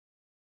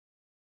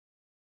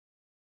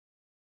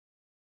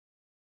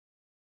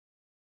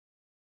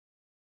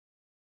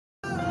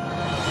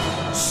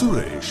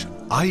Suresh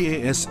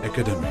IAS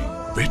Academy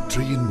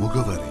வெற்றியின்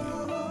முகவரி.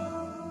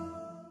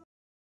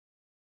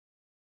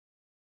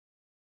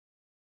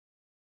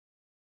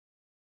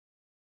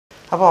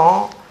 அப்போ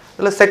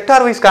இதில்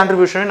செக்டார் வைஸ்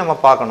கான்ட்ரிபியூஷனை நம்ம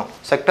பார்க்கணும்.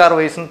 செக்டார்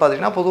வைஸ்ன்னு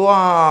பார்த்தீங்கன்னா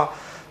பொதுவாக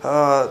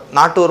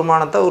நாட்டு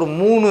வருமானத்தை ஒரு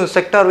 3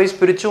 செக்டார் வைஸ்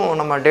பிரித்தும்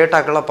நம்ம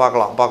டேட்டாக்கெல்லாம்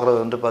பார்க்குறது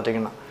வந்து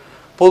பார்த்திங்கன்னா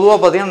பொதுவாக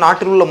பார்த்திங்கன்னா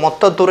நாட்டில் உள்ள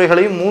மொத்த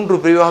துறைகளையும்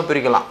 3 பிரிவாக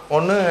பிரிக்கலாம்.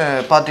 ஒன்று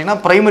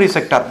பார்த்திங்கன்னா பிரைமரி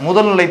செக்டார்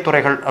முதல்நிலை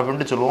துறைகள்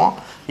அப்படின்ட்டு சொல்லுவோம்,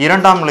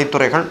 இரண்டாம் நிலை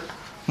துறைகள்,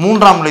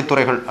 மூன்றாம் நிலை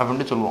துறைகள்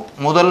அப்படின்ட்டு சொல்லுவோம்.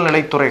 முதல்நிலை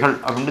துறைகள்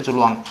அப்படின்ட்டு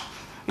சொல்லுவாங்க.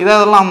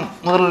 இதெல்லாம்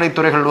முதல்நிலை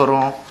துறைகள்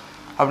வரும்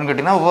அப்படின்னு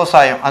கேட்டிங்கன்னா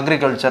விவசாயம்,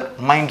 அக்ரிகல்ச்சர்,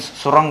 மைன்ஸ்,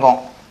 சுரங்கம்,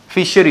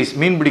 ஃபிஷரிஸ்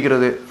மீன்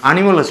பிடிக்கிறது,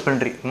 அனிமல்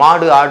ஹஸ்பண்ட்ரி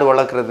மாடு ஆடு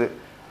வளர்க்குறது,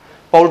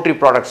 பவுல்ட்ரி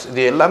ப்ராடக்ட்ஸ்,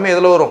 இது எல்லாமே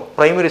எதில் வரும்?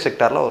 பிரைமரி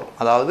செக்டாரில் வரும்.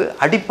 அதாவது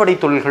அடிப்படை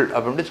தொழில்கள்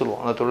அப்படின்ட்டு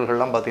சொல்லுவோம். அந்த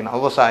தொழில்கள்லாம் பார்த்திங்கன்னா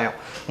விவசாயம்,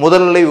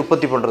 முதல்நிலை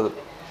உற்பத்தி பண்ணுறது,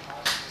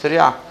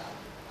 சரியா?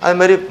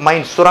 அதுமாதிரி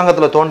மைன்ஸ்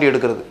சுரங்கத்தில் தோண்டி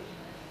எடுக்கிறது,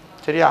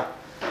 சரியா?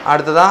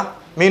 அடுத்ததான்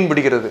மீன்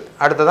பிடிக்கிறது,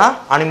 அடுத்ததான்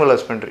அனிமல்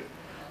ஹஸ்பண்ட்ரி,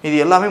 இது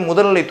எல்லாமே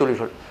முதல்நிலை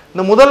தொழில்கள்.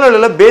 இந்த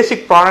முதல்நிலையில்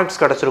பேசிக் ப்ராடக்ட்ஸ்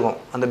கிடச்சிருக்கும்.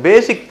 அந்த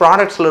பேசிக்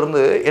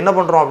ப்ராடக்ட்ஸ்லேருந்து என்ன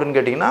பண்ணுறோம் அப்படின்னு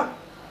கேட்டிங்கன்னா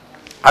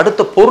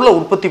அடுத்த பொருளை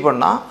உற்பத்தி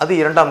பண்ணால் அது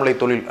இரண்டாம் நிலை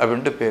தொழில்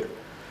அப்படின்ட்டு பேர்.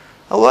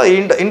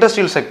 அதுவாக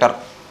இண்டஸ்ட்ரியல் செக்டார்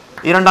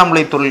இரண்டாம்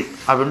நிலை தொழில்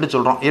அப்படின்ட்டு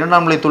சொல்கிறோம்.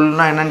 இரண்டாம் நிலை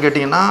தொழில்னா என்னன்னு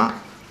கேட்டிங்கன்னா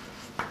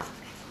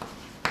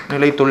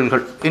நிலை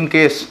தொழில்கள்.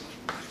 இன்கேஸ்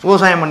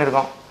விவசாயம்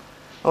பண்ணியிருக்கோம்,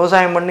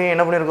 விவசாயம் பண்ணி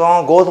என்ன பண்ணியிருக்கோம்?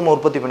 கோதுமை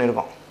உற்பத்தி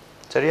பண்ணியிருக்கோம்,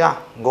 சரியா?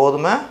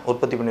 கோதுமை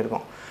உற்பத்தி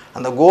பண்ணியிருக்கோம்.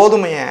 அந்த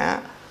கோதுமையை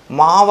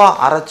மாவாக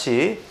அரைச்சி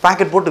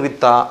பேக்கெட் போட்டு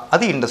விற்றா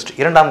அது இண்டஸ்ட்ரி,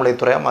 இரண்டாம் நிலை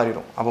துறையாக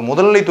மாறிடும். அப்போ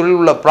முதல்நிலை தொழில்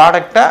உள்ள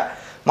ப்ராடக்டை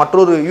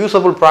மற்றொரு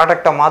யூஸபிள்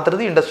ப்ராடக்டை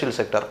மாற்றுறது இண்டஸ்ட்ரியல்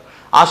செக்டர்.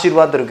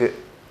 ஆசீர்வாத் இருக்குது,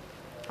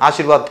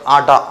 ஆசீர்வாத்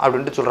ஆட்டா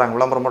அப்படின்ட்டு சொல்கிறாங்க,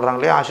 விளம்பரம் பண்ணுறாங்க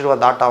இல்லையா?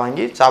 ஆசீர்வாத் ஆட்டா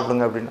வாங்கி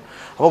சாப்பிடுங்க அப்படின்னு.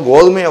 அப்போ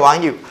கோதுமையை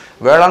வாங்கி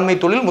வேளாண்மை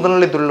தொழில்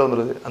முதல்நிலை தொழிலில்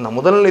வந்துடுது. அந்த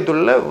முதல்நிலை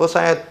தொழிலில்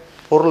விவசாய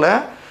பொருளை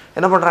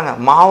என்ன பண்ணுறாங்க?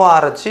 மாவை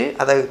அரைச்சி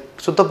அதை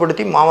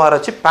சுத்தப்படுத்தி மாவை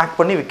அரைச்சி பேக்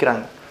பண்ணி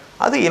விற்கிறாங்க,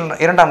 அது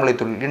இரண்டாம் நிலை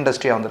தொழில்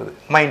இண்டஸ்ட்ரியாக வந்துடுது.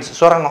 மைன்ஸ்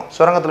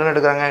சுரங்கத்தில் என்ன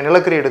எடுக்கிறாங்க?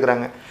 நிலக்கரி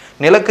எடுக்கிறாங்க.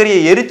 நிலக்கரியை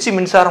எரித்து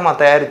மின்சாரமாக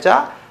தயாரித்தா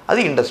அது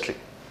இண்டஸ்ட்ரி.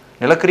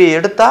 நிலக்கரியை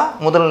எடுத்தால்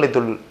முதல்நிலை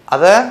தொழில்,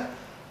 அதை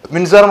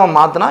மின்சாரமாக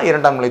மாற்றினா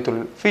இரண்டாம் நிலை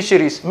தொழில்.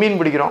 ஃபிஷரிஸ் மீன்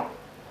பிடிக்கிறோம்,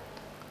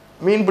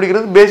 மீன்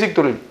பிடிக்கிறது பேசிக்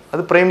தொழில்,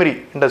 அது பிரைமரி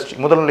இண்டஸ்ட்ரி,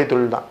 முதல்நிலை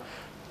தொழில் தான்.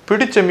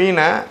 பிடித்த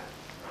மீனை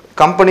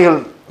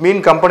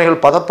மீன்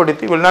கம்பெனிகள்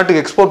பதப்படுத்தி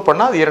வெளிநாட்டுக்கு எக்ஸ்போர்ட்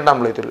பண்ணால் அது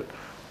இரண்டாம் நிலை தொழில்.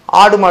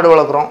 ஆடு மாடு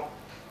வளர்க்குறோம்,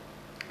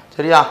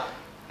 சரியா?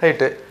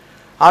 ரைட்டு,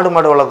 ஆடு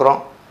மாடு வளர்க்குறோம்.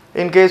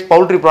 இன்கேஸ்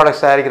பவுல்ட்ரி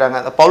ப்ராடக்ட்ஸ் தயாரிக்கிறாங்க,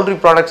 அந்த பவுல்ட்ரி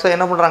ப்ராடக்ட்ஸை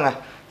என்ன பண்ணுறாங்க?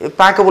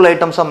 பேக்கபிள்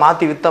ஐட்டம்ஸை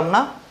மாற்றி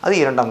விற்றோம்னா அது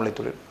இரண்டாம் நிலை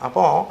தொழில்.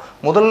 அப்போது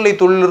முதல்நிலை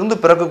தொழிலிருந்து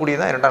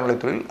பிறக்கக்கூடியதான் இரண்டாம் நிலை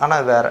தொழில்,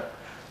 ஆனால் வேறு.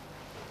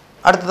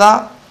 அடுத்ததான்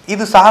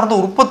இது சார்ந்த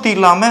உற்பத்தி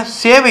இல்லாமல்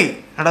சேவை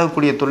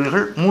நடக்கக்கூடிய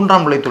தொழில்கள்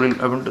மூன்றாம் நிலை தொழில்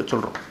அப்படின்ட்டு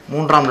சொல்கிறோம்.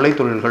 மூன்றாம் நிலை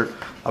தொழில்கள்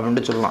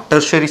அப்படின்ட்டு சொல்லலாம்.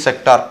 டெர்ஷரி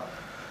செக்டார்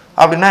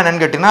அப்படின்னா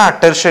என்னென்னு கேட்டிங்கன்னா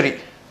டெர்ஷரி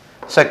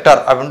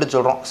செக்டார் அப்படின்ட்டு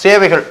சொல்கிறோம்.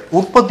 சேவைகள்,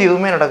 உற்பத்தி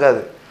எதுவுமே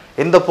நடக்காது,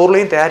 எந்த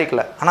பொருளையும்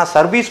தயாரிக்கலை, ஆனால்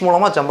சர்வீஸ்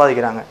மூலமாக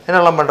சம்பாதிக்கிறாங்க.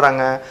 என்னெல்லாம்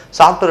பண்ணுறாங்க?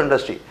 சாஃப்ட்வேர்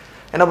இண்டஸ்ட்ரி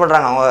என்ன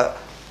பண்ணுறாங்க? அவங்க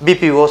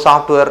பிபிஓ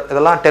சாஃப்ட்வேர்,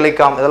 இதெல்லாம்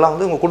டெலிகாம், இதெல்லாம்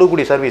வந்து இவங்க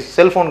கொடுக்கக்கூடிய சர்வீஸ்.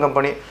 செல்ஃபோன்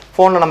கம்பெனி,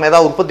 ஃபோனில் நம்ம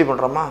ஏதாவது உற்பத்தி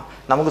பண்ணுறோமா,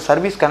 நமக்கு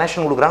சர்வீஸ்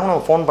கனெக்ஷன் கொடுக்குறாங்க,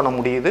 நம்ம ஃபோன் பண்ண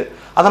முடியுது,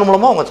 அதன்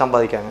மூலமாக அவங்க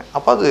சம்பாதிக்காங்க.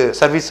 அப்போ அது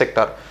சர்வீஸ்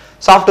செக்டார்.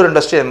 சாஃப்ட்வேர்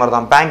இண்டஸ்ட்ரி அது மாதிரி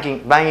தான்.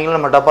 பேங்கிங்கில்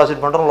நம்ம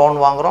டெபாசிட் பண்ணுறோம், லோன்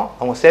வாங்குகிறோம்,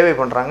 அவங்க சேவை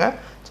பண்ணுறாங்க,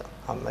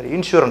 அது மாதிரி.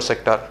 Insurance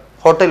sector.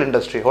 ஹோட்டல்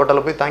இண்டஸ்ட்ரி,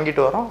 ஹோட்டலில் போய்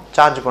தங்கிட்டு வரோம்,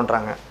 சார்ஜ்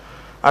பண்ணுறாங்க.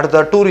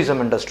 அடுத்த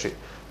டூரிசம் இண்டஸ்ட்ரி,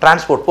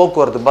 டிரான்ஸ்போர்ட்,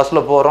 போக்குவரத்து,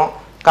 பஸ்ஸில் போகிறோம்,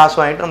 காசு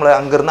வாங்கிட்டு நம்மளை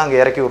அங்கேருந்து அங்கே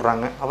இறக்கி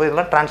விட்றாங்க, அப்போ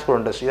இதெல்லாம் டிரான்ஸ்போர்ட்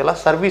இண்டஸ்ட்ரி, இதெல்லாம்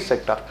சர்வீஸ்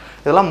செக்டார்.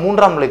 இதெல்லாம்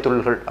மூன்றாம் நிலை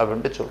தொழில்கள்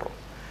அப்படின்ட்டு சொல்கிறோம்.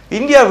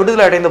 இந்தியா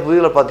விடுதலை அடைந்த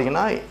புதியில்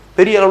பார்த்தீங்கன்னா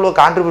பெரிய அளவில்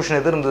கான்ட்ரிபியூஷன்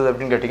எது இருந்தது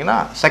அப்படின்னு கேட்டிங்கன்னா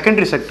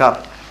செகண்டரி செக்டார்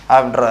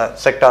அப்படின்ற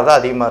செக்டார் தான்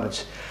அதிகமாக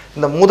இருந்துச்சு.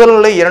 இந்த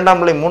முதல்நிலை,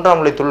 இரண்டாம் நிலை,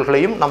 மூன்றாம் நிலை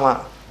தொழில்களையும் நம்ம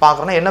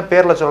பார்க்குறோன்னா என்ன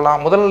பேரில்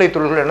சொல்லலாம்? முதல்நிலை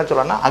தொழில்கள் என்ன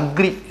சொல்லலாம்னா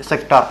அக்ரி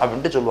செக்டார்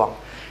அப்படின்ட்டு சொல்லுவாங்க.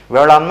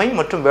 வேளாண்மை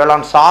மற்றும்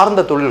வேளாண்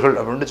சார்ந்த தொழில்கள்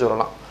அப்படின்ட்டு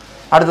சொல்லலாம்.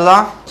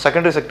 அடுத்ததான்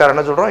செகண்டரி செக்டார்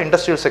என்ன சொல்கிறோம்?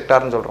 இண்டஸ்ட்ரியல்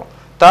செக்டார்னு சொல்கிறோம்.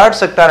 தேர்ட்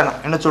செக்டார்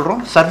என்ன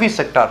சொல்கிறோம்? சர்வீஸ்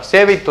செக்டார்,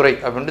 சேவைத்துறை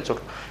அப்படின்ட்டு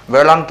சொல்கிறோம்.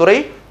 வேளாண் துறை,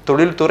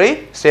 தொழில்துறை,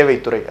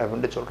 சேவைத்துறை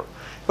அப்படின்ட்டு சொல்கிறோம்.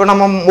 இப்போ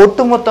நம்ம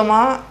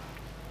ஒட்டுமொத்தமாக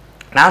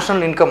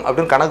நேஷ்னல் இன்கம்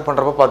அப்படின்னு கணக்கு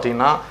பண்ணுறப்ப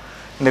பார்த்தீங்கன்னா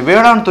இந்த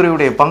வேளாண்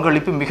துறையுடைய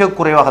பங்களிப்பு மிக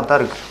குறைவாகத்தான்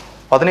இருக்குது,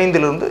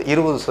 15லிருந்து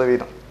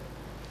 20%.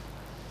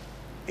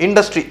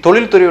 இண்டஸ்ட்ரி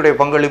தொழில்துறையுடைய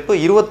பங்களிப்பு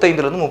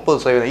 25லிருந்து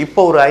 30%.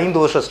 இப்போ ஒரு 5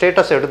 வருஷம்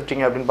ஸ்டேட்டஸ்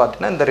எடுத்துட்டிங்க அப்படின்னு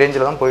பார்த்தீங்கன்னா இந்த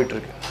ரேஞ்சில் தான்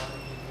போயிட்டுருக்கு.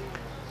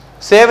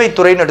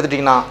 சேவைத்துறைன்னு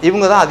எடுத்துட்டிங்கன்னா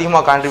இவங்க தான்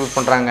அதிகமாக கான்ட்ரிபியூட்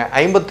பண்ணுறாங்க,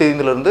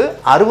 55லிருந்து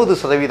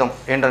 60%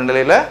 என்ற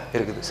நிலையில்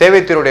இருக்குது.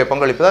 சேவைத்துறையுடைய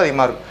பங்களிப்பு தான்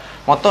அதிகமாக இருக்குது.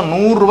 மொத்தம்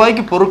 100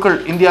 ரூபாய்க்கு பொருட்கள்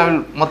இந்தியாவில்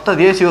மொத்த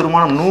தேசிய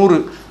வருமானம் 100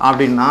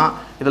 அப்படின்னா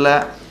இதில்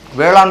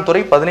வேளாண்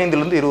துறை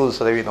 15லிருந்து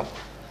 20%,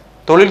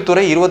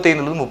 தொழில்துறை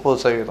 25லிருந்து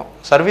 30%,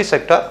 சர்வீஸ்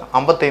செக்டர்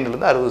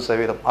 55லிருந்து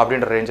 60%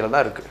 அப்படின்ற ரேஞ்சில்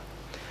தான் இருக்குது.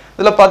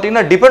 இதில்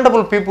பார்த்தீங்கன்னா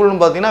டிபெண்டபிள் பீப்புள்னு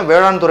பார்த்தீங்கன்னா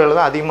வேளாண் துறையில்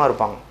தான் அதிகமாக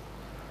இருப்பாங்க,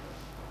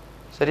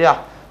 சரியா?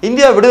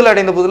 இந்தியா விடுதலை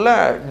அடைந்த போதில்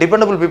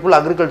டிபெண்டபிள் பீப்புள்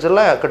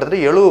அக்ரிகல்ச்சரில் கிட்டத்தட்ட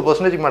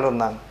 70% மேலே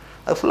இருந்தாங்க.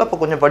 அது ஃபுல்லாக இப்போ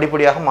கொஞ்சம்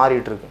படிப்படியாக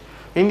மாறிட்டு இருக்கு.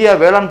 இந்தியா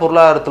வேளாண்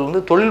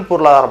பொருளாதாரத்திலிருந்து தொழில்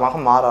பொருளாதாரமாக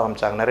மாற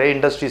ஆரம்பித்தாங்க. நிறைய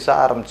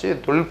இண்டஸ்ட்ரீஸாக ஆரம்பித்து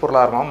தொழில்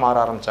பொருளாதாரமாக மாற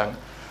ஆரம்பித்தாங்க.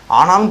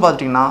 ஆனாலும்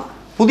பார்த்தீங்கன்னா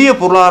புதிய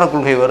பொருளாதார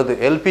கொள்கை வருது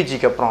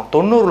எல்பிஜிக்கு அப்புறம்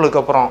 90களுக்கு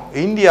அப்புறம்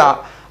இந்தியா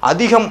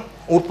அதிகம்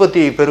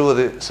உற்பத்தியை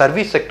பெறுவது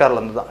சர்வீஸ்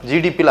செக்டார்லேருந்து தான்.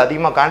 ஜிடிபியில்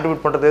அதிகமாக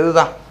கான்ட்ரிபியூட் பண்ணுறது எது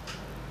தான்?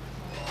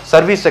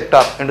 சர்வீஸ்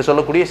செக்டார் என்று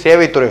சொல்லக்கூடிய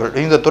சேவை துறைகள்.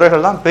 இந்த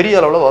துறைகள் தான் பெரிய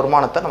அளவில்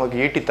வருமானத்தை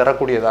நமக்கு ஈட்டி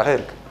தரக்கூடியதாக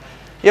இருக்குது.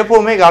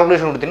 எப்போவுமே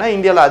கால்குலேஷன் கொடுத்தீங்கன்னா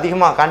இந்தியாவில்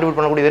அதிகமாக கான்ட்ரிபியூட்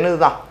பண்ணக்கூடியது என்னது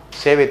தான்?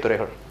 சேவை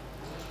துறைகள்.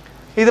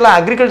 இதில்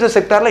அக்ரிகல்ச்சர்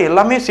செக்டாரில்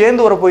எல்லாமே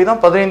சேர்ந்து வர போய்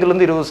தான்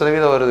 15லேருந்து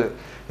 20% வருது.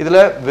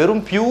 இதில்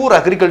வெறும் பியூர்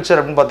அக்ரிகல்ச்சர்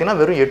அப்படின்னு பார்த்தீங்கன்னா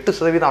வெறும்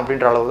 8%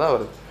 அப்படின்ற அளவு தான்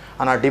வருது.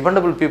 ஆனால்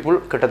டிபெண்டபிள் பீப்புள்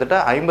கிட்டத்தட்ட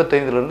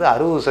 55லேருந்து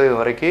 60%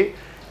 வரைக்கும்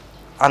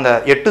அந்த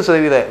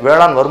 8%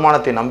 வேளாண்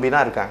வருமானத்தை நம்பி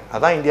தான் இருக்காங்க.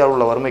 அதான் இந்தியாவில்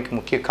உள்ள வறுமைக்கு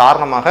முக்கிய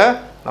காரணமாக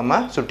நம்ம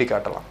சுட்டி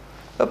காட்டலாம்.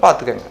 இதை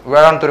பார்த்துக்கோங்க.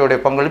 வேளாண் துறையுடைய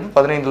பங்களிப்பு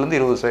 15லேருந்து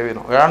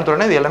 20%. வேளாண்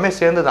துறைனா இது எல்லாமே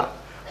சேர்ந்து தான்.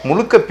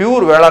 முழுக்க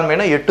பியூர்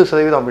வேளாண்மைனா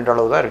 8% அப்படின்ற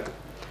அளவு தான் இருக்குது.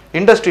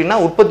 இண்டஸ்ட்ரினா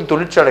உற்பத்தி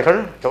தொழிற்சாலைகள்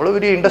எவ்வளோ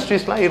பெரிய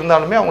இண்டஸ்ட்ரீஸ்லாம்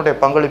இருந்தாலுமே அவங்களுடைய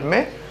பங்களிப்புமே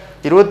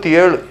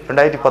 27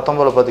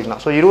 2019 பார்த்தீங்கன்னா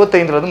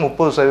 25லேருந்து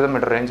 30%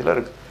 என்ற ரேஞ்சில்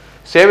இருக்குது.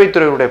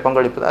 சேவைத்துறையுடைய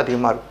பங்களிப்பு தான்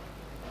அதிகமாக இருக்குது.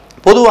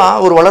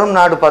 பொதுவாக ஒரு வளரும்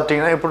நாடு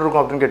பார்த்தீங்கன்னா எப்படி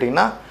இருக்கும் அப்படின்னு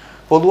கேட்டிங்கன்னா,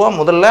 பொதுவாக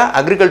முதல்ல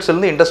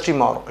அக்ரிகல்ச்சர்லேருந்து இண்டஸ்ட்ரி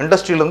மாறும்,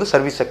 இண்டஸ்ட்ரியிலேருந்து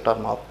சர்வீஸ் செக்டார்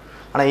மாறும்.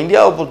 ஆனால்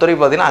இந்தியாவை பொறுத்தவரை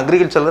பார்த்தீங்கன்னா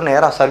அக்ரிகல்ச்சர்லேருந்து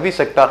நேராக சர்வீஸ்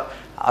செக்டார்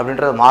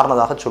அப்படின்றது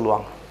மாறினதாக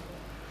சொல்லுவாங்க.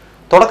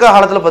 தொடக்க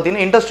காலத்தில்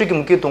பார்த்தீங்கன்னா இண்டஸ்ட்ரிக்கு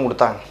முக்கியத்துவம்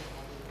கொடுத்தாங்க.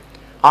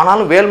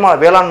 ஆனாலும்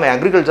வேளாண்மை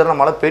அக்ரிகல்ச்சர்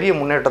நம்மளால் பெரிய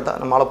முன்னேற்றத்தை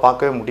நம்மளால்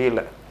பார்க்கவே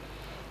முடியல.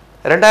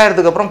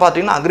 2000க்கு அப்புறம்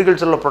பார்த்தீங்கன்னா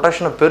அக்ரிகல்ச்சரில்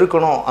ப்ரொடக்ஷனை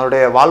பெருக்கணும்,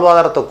 அதோடைய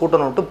வாழ்வாதாரத்தை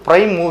கூட்டணும்ட்டு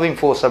ப்ரைம் மூவிங்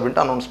ஃபோர்ஸ்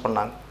அப்படின்ட்டு அனௌன்ஸ்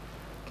பண்ணாங்க.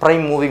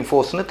 ப்ரைம் மூவிங்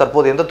ஃபோர்ஸ்னு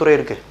தற்போது எந்த துறை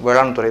இருக்குது?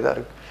 வேளாண் துறை தான்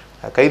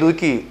இருக்குது. கை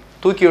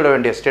தூக்கி விட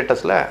வேண்டிய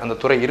ஸ்டேட்டஸில் அந்த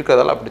துறை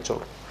இருக்கிறதால அப்படி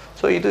சொல்கிறோம்.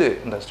 ஸோ இது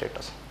இந்த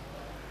ஸ்டேட்டஸ்.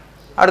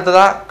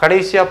 அடுத்ததாக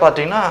கடைசியாக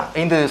பார்த்தீங்கன்னா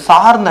இது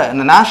சார்ந்த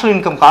இந்த நேஷ்னல்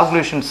இன்கம்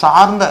கால்குலேஷன்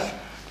சார்ந்த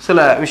சில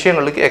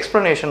விஷயங்களுக்கு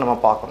எக்ஸ்ப்ளனேஷன் நம்ம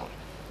பார்க்கணும்.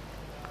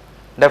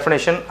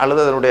 டெஃபினேஷன் அல்லது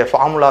அதனுடைய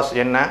ஃபார்முலாஸ்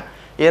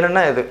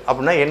என்னென்ன இது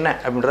அப்படின்னா என்ன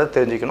அப்படின்றத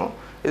தெரிஞ்சுக்கணும்.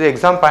 இது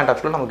எக்ஸாம் பாயிண்ட்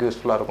ஆஃப் வியூவில் நமக்கு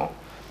யூஸ்ஃபுல்லாக இருக்கும்.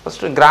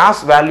 ஃபஸ்ட்டு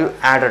கிராஸ் வேல்யூ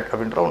ஆடட்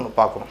அப்படின்ற ஒன்று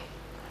பார்க்கணும்.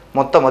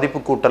 மொத்த மதிப்பு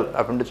கூட்டல்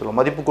அப்படின்ட்டு சொல்லுவோம்.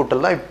 மதிப்பு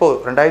கூட்டல் தான் இப்போது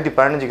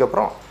 2015க்கு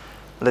அப்புறம்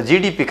இந்த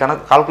ஜிடிபி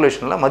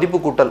கால்குலேஷனில் மதிப்பு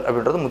கூட்டல்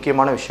அப்படின்றது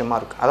முக்கியமான விஷயமா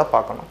இருக்குது. அதை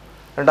பார்க்கணும்.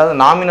 ரெண்டாவது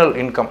நாமினல்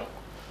இன்கம்,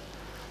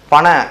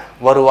 பண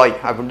வருவாய்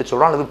அப்படின்ட்டு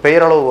சொல்லலாம், அல்லது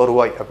பெயரளவு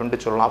வருவாய்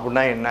அப்படின்ட்டு சொல்லலாம்.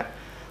 அப்படின்னா என்ன?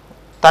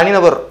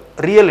 தனிநபர்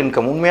ரியல்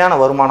இன்கம், உண்மையான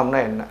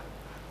வருமானம்னா என்ன?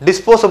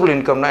 டிஸ்போசபிள்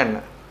இன்கம்னா என்ன?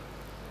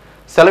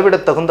 செலவிட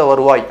தகுந்த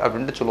வருவாய்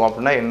அப்படின்ட்டு சொல்லுவோம்.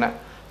 அப்படின்னா என்ன?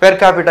 பெர்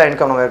கேபிட்டா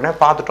இன்கம் நம்ம ஏற்கனவே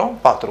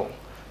பார்த்துருவோம்.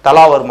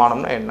 தலா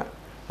வருமானம்னா என்ன?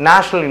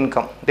 நேஷ்னல்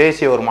இன்கம்,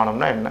 தேசிய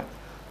வருமானம்னா என்ன?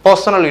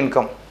 பர்சனல்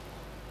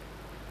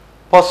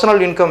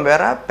இன்கம்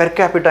வேறு, பெர்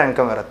கேபிட்டா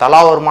இன்கம் வேறு. தலா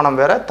வருமானம்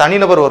வேறு,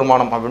 தனிநபர்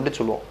வருமானம் அப்படின்ட்டு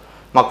சொல்லுவோம்.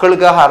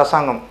 மக்களுக்காக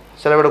அரசாங்கம்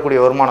செலவிடக்கூடிய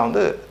வருமானம்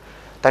வந்து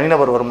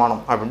தனிநபர்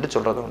வருமானம் அப்படின்ட்டு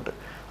சொல்கிறது உண்டு.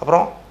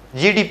 அப்புறம்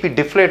ஜிடிபி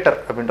டிஃப்ளேட்டர்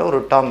அப்படின்ற ஒரு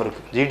டேர்ம்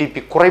இருக்குது.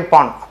 ஜிடிபி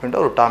குறைப்பான் அப்படின்ற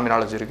ஒரு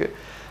டெர்மினாலஜி இருக்குது.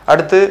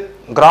 அடுத்து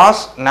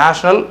கிராஸ்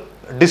நேஷ்னல்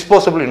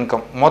டிஸ்போசபிள்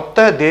இன்கம், மொத்த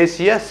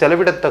தேசிய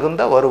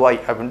செலவிடத்தகுந்த வருவாய்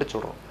அப்படின்ட்டு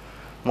சொல்கிறோம்.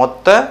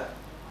 மொத்த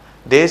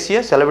தேசிய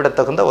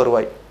செலவிடத்தகுந்த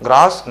வருவாய்,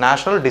 கிராஸ்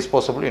நேஷ்னல்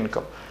டிஸ்போசபிள்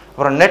இன்கம்.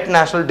 அப்புறம் நெட்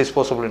நேஷ்னல்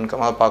டிஸ்போசபிள்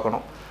இன்கம், அதை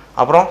பார்க்கணும்.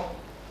 அப்புறம்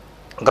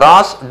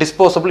cross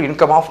disposable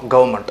income of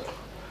government,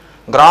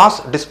 cross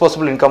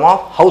disposable income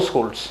of house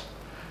holds.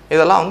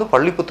 இதெல்லாம் வந்து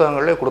பள்ளி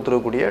புத்தகங்களிலே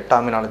கொடுத்துருக்கக்கூடிய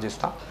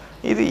டெர்மினாலஜிஸ் தான்.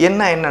 இது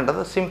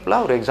என்னன்றதை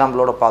சிம்பிளாக ஒரு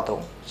எக்ஸாம்பிளோட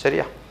பார்த்துருவோம்.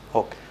 சரியா?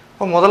 ஓகே.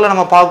 இப்போ முதல்ல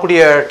நம்ம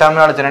பார்க்கக்கூடிய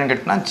டெர்மினாலஜி என்னன்னு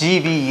கேட்டிங்கன்னா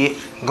ஜிவிஏ,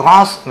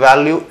 கிராஸ்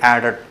வேல்யூ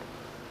ஆடட்,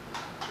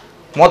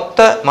 மொத்த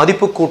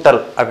மதிப்பு கூட்டல்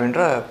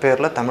அப்படின்ற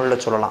பேரில்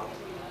தமிழில் சொல்லலாம்.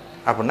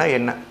 அப்படின்னா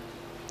என்ன?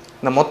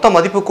 இந்த மொத்த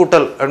மதிப்பு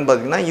கூட்டல் அப்படின்னு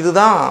பார்த்திங்கன்னா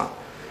இதுதான்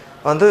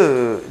வந்து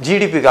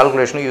ஜிடிபி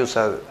கால்குலேஷனுக்கு யூஸ்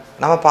ஆகுது.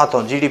 நம்ம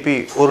பார்த்தோம் ஜிடிபி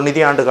ஒரு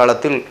நிதியாண்டு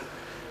காலத்தில்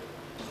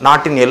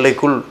நாட்டின்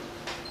எல்லைக்குள்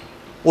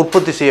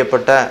உற்பத்தி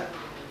செய்யப்பட்ட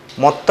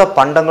மொத்த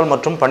பண்டங்கள்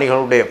மற்றும்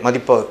பணிகளுடைய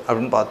மதிப்பு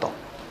அப்படின்னு பார்த்தோம்.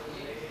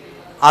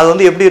 அது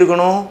வந்து எப்படி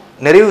இருக்கணும்?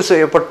 நிறைவு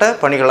செய்யப்பட்ட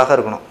பணிகளாக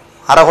இருக்கணும்,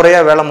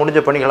 அறகுறையாக வேலை முடிஞ்ச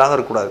பணிகளாக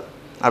இருக்கக்கூடாது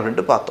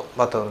அப்படின்ட்டு பார்த்தோம்.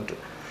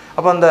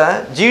 அப்போ அந்த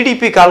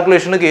ஜிடிபி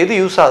கால்குலேஷனுக்கு எது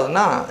யூஸ்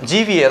ஆகுதுன்னா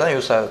ஜிவிஏ தான்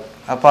யூஸ் ஆகுது.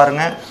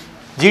 பாருங்கள்,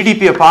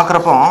 ஜிடிபியை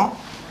பார்க்குறப்போ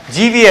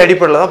ஜிவிஏ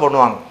அடிப்படையில் தான்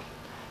பண்ணுவாங்க.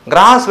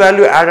 கிராஸ்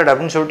வேல்யூ ஆடட்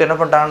அப்படின்னு சொல்லிட்டு என்ன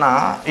பண்ணிட்டாங்கன்னா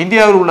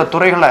இந்தியாவில் உள்ள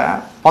துறைகளை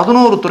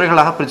 11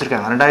 துறைகளாக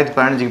பிரிச்சிருக்காங்க.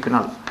 2015க்கு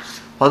பின்னால்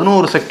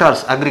 11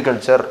 sectors,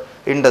 agriculture,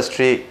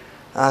 industry,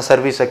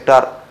 service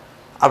sector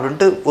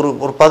அப்படின்ட்டு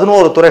ஒரு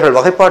 11 துறைகள்,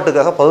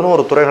 வகைப்பாட்டுக்காக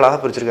 11 துறைகளாக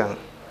பிரிச்சிருக்காங்க.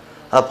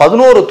 அந்த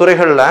 11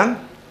 துறைகளில்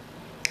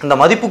இந்த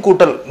மதிப்பு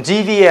கூட்டல்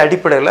ஜிவிஏ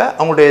அடிப்படையில்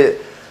அவங்களுடைய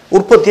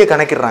உற்பத்தியை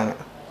கணக்கிடுறாங்க.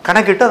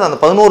 கணக்கிட்டு அது அந்த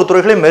 11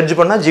 துறைகளையும் மெர்ஜ்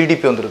பண்ணால்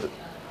ஜிடிபி வந்துடுது.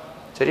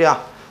 சரியா?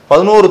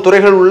 11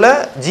 துறைகள் உள்ள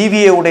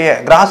ஜிவிஏ உடைய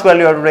கிராஸ்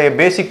வேல்யூடைய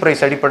பேசிக்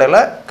ப்ரைஸ் அடிப்படையில்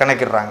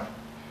கணக்கிடுறாங்க.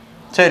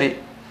 சரி,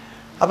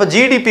 அப்போ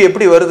ஜிடிபி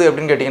எப்படி வருது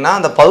அப்படின்னு கேட்டிங்கன்னா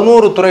அந்த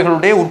 11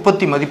 துறைகளுடைய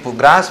உற்பத்தி மதிப்பு,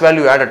 கிராஸ்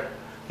வேல்யூ ஆடட்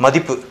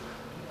மதிப்பு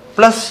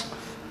ப்ளஸ்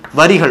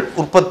வரிகள்,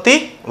 உற்பத்தி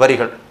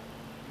வரிகள்,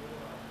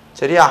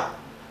 சரியா,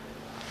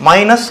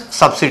 மைனஸ்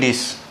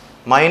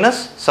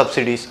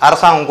சப்சிடிஸ்,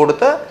 அரசாங்கம்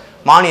கொடுத்த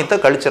மானியத்தை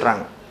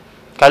கழிச்சிடுறாங்க.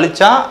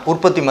 கழிச்சா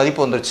உற்பத்தி மதிப்பு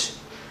வந்துருச்சு.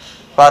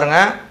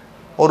 பாருங்கள்,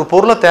 ஒரு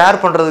பொருளை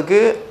தயார் பண்ணுறதுக்கு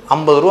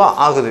 50 ரூபா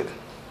ஆகுது.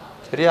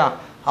 சரியா?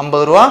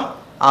 50 ரூபா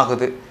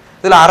ஆகுது.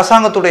 இதில்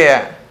அரசாங்கத்துடைய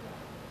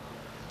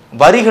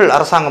வரிகள்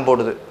அரசாங்கம்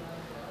போடுது,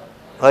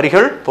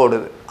 வரிகள்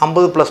போடுது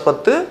 50 +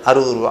 10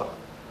 60 ரூபா.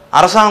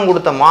 அரசாங்கம்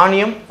கொடுத்த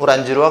மானியம் ஒரு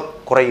 5 ரூபா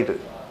குறையுது,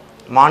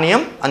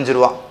 மானியம் 5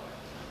 ரூபா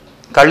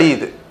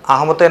கழியுது.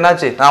 ஆக மொத்தம்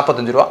என்னாச்சு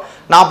 45 ரூபா.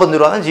 45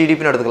 ரூபா தான்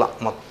ஜிடிபின்னு எடுத்துக்கலாம்.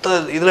 மொத்த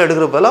இதில்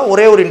எடுக்கிற பதிலாக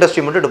ஒரே ஒரு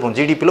இண்டஸ்ட்ரி மட்டும் எடுப்போம்.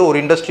 ஜிடிபியில் ஒரு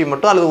இண்டஸ்ட்ரி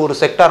மட்டும் அல்லது ஒரு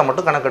செக்டார்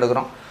மட்டும் கணக்கு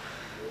எடுக்கிறோம்.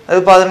 அது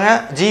பாருங்க,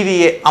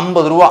 ஜிவிஏ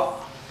 50 ரூபா,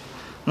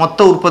 மொத்த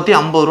உற்பத்தி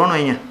 50 ரூபான்னு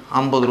வைங்க.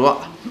 50 ரூபா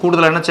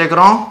கூடுதலாக என்ன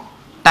சேர்க்குறோம்,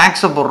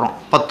 டேக்ஸை போடுறோம்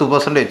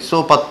 10%. ஸோ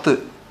 10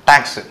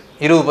 டேக்ஸு,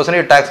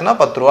 20% டேக்ஸ்னால்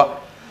 10 ரூபா.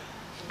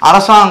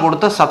 அரசாங்கம்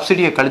கொடுத்த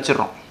சப்சிடியை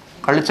கழிச்சிடுறோம்.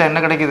 கழிச்சா என்ன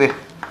கிடைக்குது,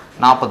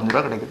 45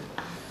 ரூபா கிடைக்குது.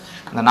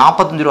 இந்த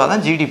 45 ரூபா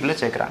தான் ஜிடிபியில்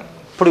சேர்க்குறாங்க.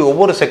 இப்படி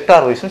ஒவ்வொரு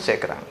செக்டார் வைஸும்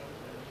சேர்க்குறாங்க.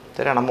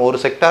 சரியா, நம்ம ஒரு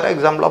செக்டாரை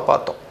எக்ஸாம்பிளாக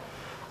பார்த்தோம்.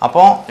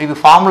 அப்போ இது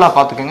ஃபார்முலா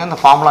பார்த்துக்கோங்க, இந்த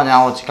ஃபார்முலா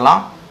ஞாபகம்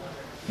வச்சுக்கலாம்.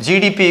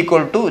 GDP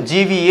 =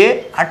 GVA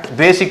at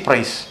basic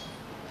price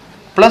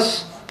plus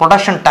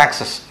production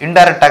taxes,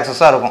 indirect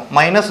டேக்ஸஸாக இருக்கும்,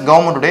 மைனஸ்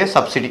கவர்மெண்ட்டுடைய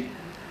சப்சிடி.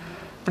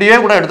 இப்படியே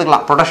கூட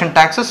எடுத்துக்கலாம். ப்ரொடக்ஷன்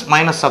டேக்ஸஸ்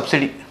மைனஸ்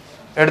சப்சிடி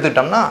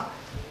எடுத்துக்கிட்டோம்னா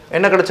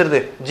என்ன கிடச்சிருது,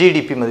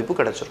 ஜிடிபி மதிப்பு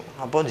கிடச்சிரும்.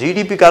 அப்போது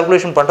ஜிடிபி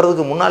கால்குலேஷன்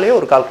பண்ணுறதுக்கு முன்னாலே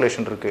ஒரு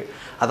கால்குலேஷன் இருக்குது.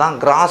 அதான்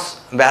கிராஸ்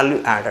வேல்யூ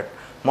ஆடட்,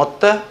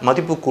 மொத்த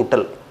மதிப்பு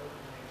கூட்டல்.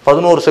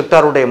 11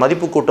 செக்டாருடைய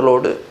மதிப்பு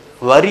கூட்டலோடு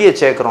வரியை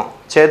சேர்க்குறோம்.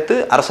 சேர்த்து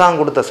அரசாங்கம்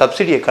கொடுத்த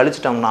சப்சிடியை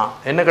கழிச்சிட்டோம்னா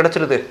என்ன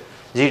கிடச்சிருது,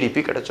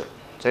 ஜிடிபி கிடச்சிரும்.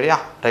 சரியா,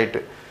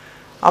 ரைட்டு.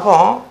 அப்போ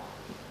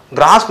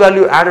கிராஸ்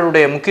வேல்யூ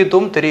ஆடடுடைய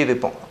முக்கியத்துவம் தெரியுது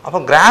இப்போ. அப்போ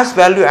கிராஸ்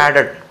வேல்யூ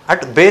ஆடட்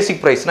அட்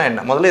பேசிக் ப்ரைஸ்னால்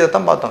என்ன, முதல்ல இதை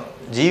தான் பார்த்தோம்.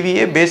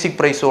 ஜிவிஏ பேசிக்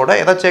ப்ரைஸோட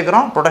எதை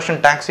சேர்க்குறோம், ப்ரொடக்ஷன்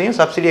டேக்ஸையும்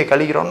சப்சிடியை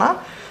கழிக்கிறோம்னா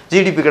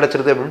ஜிடிபி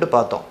கிடச்சிருது அப்படின்ட்டு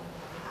பார்த்தோம்.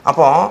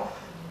 அப்போ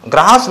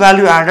கிராஸ்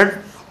வேல்யூ ஆடட்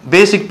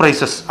பேசிக்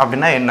ப்ரைஸஸ்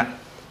அப்படின்னா என்ன?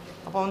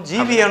 அப்போ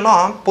ஜிவிஏன்னா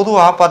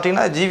பொதுவாக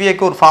பார்த்தீங்கன்னா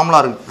ஜிவிஏக்கு ஒரு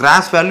ஃபார்முலா இருக்குது.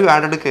 Cross value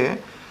ஆடடுக்கு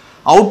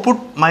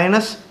output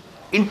minus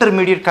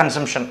intermediate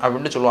consumption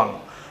அப்படின்ட்டு சொல்லுவாங்க.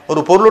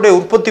 ஒரு பொருளுடைய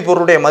உற்பத்தி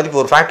பொருளுடைய மதிப்பு,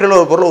 ஒரு ஃபேக்ட்ரியில்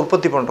ஒரு பொருளை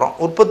உற்பத்தி பண்ணுறோம்,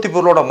 உற்பத்தி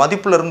பொருளோட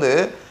மதிப்புலேருந்து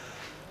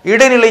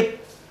இடைநிலை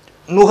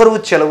நுகர்வு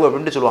செலவு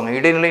அப்படின்ட்டு சொல்லுவாங்க.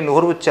 இடைநிலை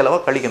நுகர்வு செலவை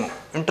கழிக்கணும்,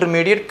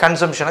 இன்டர்மீடியட்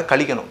கன்சம்ஷனை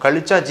கழிக்கணும்.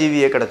 கழிச்சா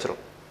ஜிவிஏ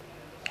கிடச்சிரும்.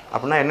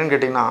 அப்படின்னா என்னென்னு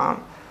கேட்டிங்கன்னா,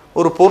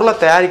 ஒரு பொருளை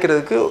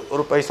தயாரிக்கிறதுக்கு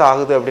ஒரு பைசா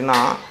ஆகுது அப்படின்னா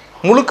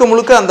முழுக்க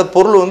முழுக்க அந்த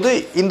பொருள் வந்து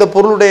இந்த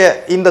பொருளுடைய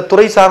இந்த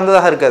துறை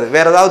சார்ந்ததாக இருக்காது,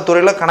 வேறு ஏதாவது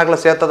துறையில்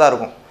கணக்கில் சேர்த்ததாக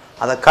இருக்கும்.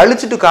 அதை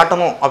கழிச்சிட்டு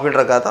காட்டணும்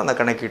அப்படின்றக்காக தான் அந்த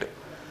கணக்கீடு.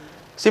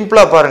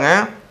 சிம்பிளாக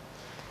பாருங்கள்,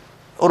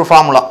 ஒரு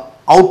ஃபார்முலா,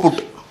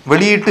 அவுட்புட்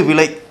வெளியீட்டு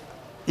விலை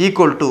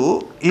 =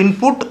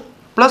 இன்புட்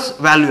ப்ளஸ்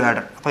வேல்யூ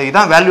ஆடட். அப்போ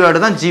இதுதான் வேல்யூ ஆடு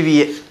தான்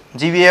ஜிவிஏ.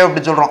 ஜிவிஏ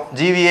அப்படி சொல்கிறோம்.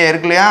 ஜிவிஏ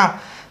இருக்கு இல்லையா,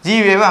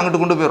 ஜிவிஏவை அங்கிட்டு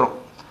கொண்டு போயிடுறோம்.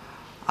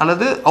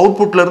 அல்லது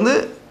அவுட்புட்லேருந்து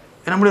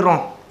என்ன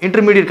பண்ணிடுறோம்,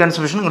 இன்டர்மீடியட்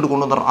கன்சம்ஷன் இங்கிட்டு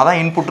கொண்டு வந்துடுறோம். அதான்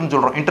இன்புட்டுன்னு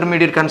சொல்கிறோம்.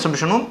 இன்டர்மீடியட்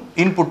கன்சம்ஷனும்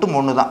இன்புட்டும்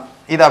ஒன்று தான்.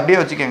 இதை அப்படியே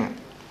வச்சுக்கோங்க.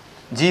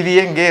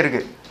 ஜிவிஏ இங்கே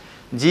இருக்குது,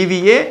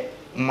 GVA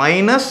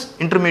minus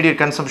intermediate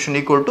consumption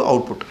 =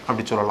 output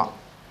அப்படி சொல்லலாம்.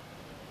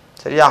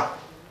 சரியா,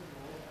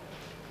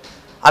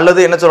 அல்லது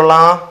என்ன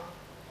சொல்லலாம்,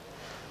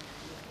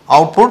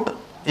 output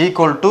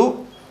 =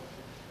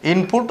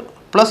 input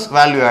plus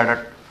value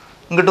added.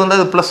 இங்கிட்டு வந்து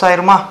அது ப்ளஸ்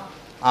ஆயிருமா?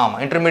 ஆமாம்,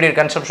 இன்டர்மீடியட்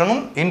கன்சம்ஷனும்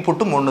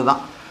இன்புட்டும் ஒன்று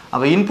தான்.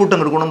 அப்போ இன்புட்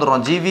இங்கிட்டு கொண்டு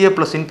வந்துடுறோம். GVA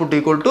plus input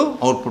 =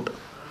 output,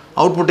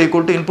 output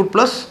 = input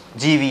plus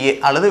GVA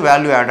அல்லது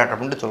வேல்யூ ஆடட்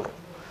அப்படின்ட்டு சொல்கிறோம்.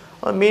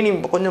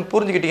 மீனிங் கொஞ்சம்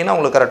புரிஞ்சுக்கிட்டிங்கன்னா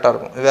உங்களுக்கு கரெக்டாக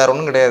இருக்கும். வேறு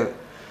ஒன்றும் கிடையாது.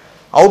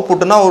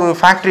 அவுட்புட்டுனா ஒரு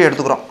ஃபேக்ட்ரி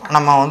எடுத்துக்கிறோம்.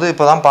 நம்ம வந்து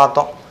இப்போ தான்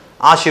பார்த்தோம்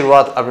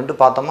ஆஷிர்வாத் அப்படின்ட்டு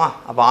பார்த்தோமா.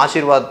 அப்போ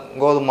ஆஷிர்வாத்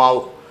கோதுமை மாவு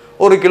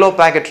 1 கிலோ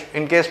பேக்கெட்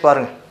இன்கேஸ்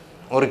பாருங்கள்,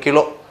 1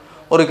 கிலோ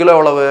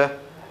எவ்வளவு,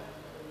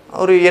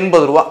 ஒரு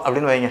 80 ரூபா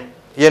அப்படின்னு வைங்க.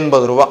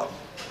 80 ரூபா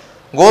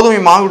கோதுமை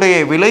மாவுடைய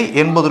விலை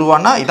 80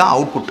 ரூபான்னா இதுதான்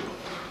அவுட்புட்.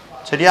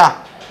 சரியா,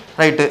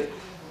 ரைட்டு.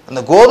 அந்த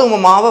கோதுமை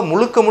மாவை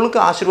முழுக்க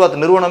ஆஷிர்வாத்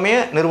நிறுவனமே,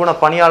 நிறுவன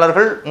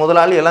பணியாளர்கள்,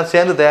 முதலாளி எல்லாம்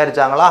சேர்ந்து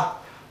தயாரித்தாங்களா?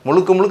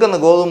 முழுக்க அந்த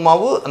கோதுமை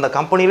மாவு அந்த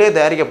கம்பெனிலே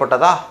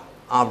தயாரிக்கப்பட்டதா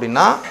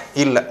அப்படின்னா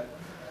இல்லை.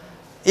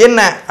 என்ன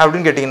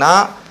அப்படின்னு கேட்டிங்கன்னா,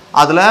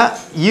 அதில்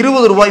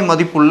 20 ரூபாய்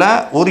மதிப்புள்ள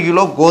 1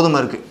 கிலோ கோதுமை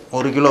இருக்குது.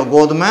 1 கிலோ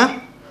கோதுமை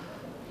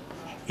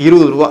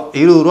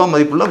 20 ரூபா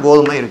மதிப்புள்ள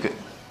கோதுமை இருக்குது.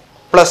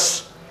 ப்ளஸ்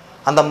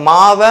அந்த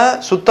மாவை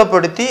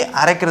சுத்தப்படுத்தி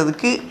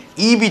அரைக்கிறதுக்கு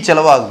ஈபி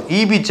செலவாகுது.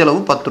 ஈபி செலவு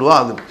 10 ரூபா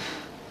ஆகுது.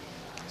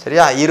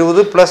 சரியா,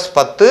 20 +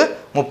 10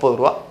 30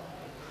 ரூபா.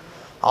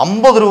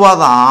 50 ரூபா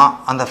தான்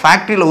அந்த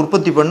ஃபேக்ட்ரியில்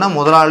உற்பத்தி பண்ண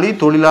முதலாளி,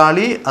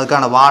 தொழிலாளி,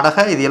 அதுக்கான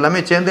வாடகை, இது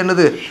எல்லாமே சேர்ந்து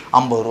என்னது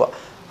 50 ரூபா.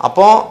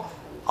 அப்போது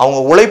அவங்க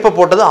உழைப்பை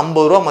போட்டது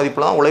 50 ரூபா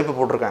மதிப்பில் தான் உழைப்பு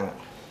போட்டிருக்காங்க.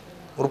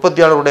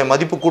 உற்பத்தியாளருடைய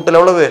மதிப்பு கூட்டல்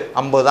எவ்வளவு,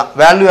 50 தான்.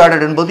 வேல்யூ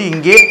ஆடட் என்பது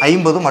இங்கே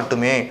 50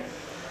 மட்டுமே.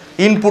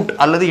 இன்புட்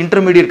அல்லது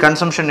இன்டர்மீடியட்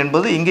கன்சம்ஷன்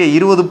என்பது இங்கே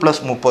 20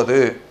 + 30.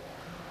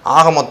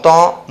 ஆக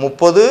மொத்தம்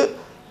 30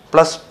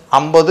 +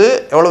 50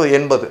 எவ்வளவு,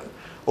 80.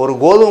 ஒரு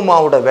கோதுமை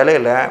மாவோட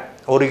விலையில்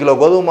 1 கிலோ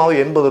கோதுமை மாவு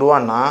 80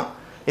 ரூபான்னா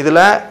இதில்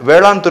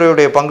வேளாண்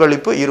துறையுடைய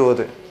பங்களிப்பு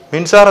 20,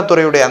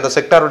 மின்சாரத்துறையுடைய அந்த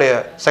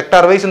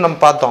செக்டார் வைஸ் நம்ம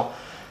பார்த்தோம்.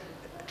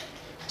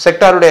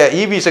 செக்டாருடைய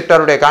இபி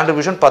செக்டாருடைய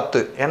கான்ட்ரிபியூஷன்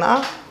 10. ஏன்னா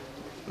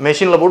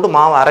மெஷினில் போட்டு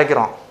மாவை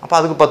அரைக்கிறோம். அப்போ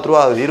அதுக்கு 10 ரூபா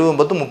ஆகுது. 20 ×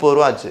 10 30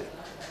 ரூபா ஆச்சு.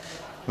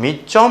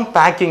 மிச்சம்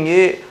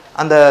பேக்கிங்கு,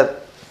 அந்த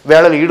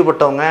வேலையில்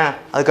ஈடுபட்டவங்க,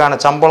 அதுக்கான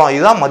சம்பளம்,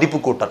 இதுதான் மதிப்பு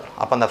கூட்டல்.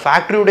 அப்போ அந்த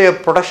ஃபேக்ட்ரியுடைய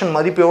ப்ரொடக்ஷன்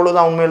மதிப்பு எவ்வளோ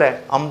தான், உண்மையில்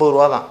 50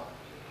 ரூபா தான்.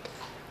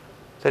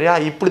 சரியா?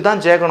 இப்படி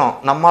தான் சேர்க்கணும்.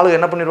 நம்மளும்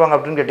என்ன பண்ணிடுவாங்க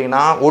அப்படின்னு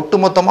கேட்டிங்கன்னா,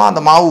 ஒட்டுமொத்தமாக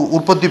அந்த மாவு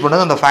உற்பத்தி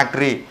பண்ணது அந்த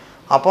ஃபேக்ட்ரி,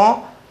 அப்போ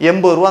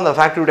 80 ரூபா அந்த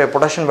ஃபேக்ட்ரியுடைய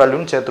ப்ரொடக்ஷன்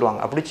வேல்யூன்னு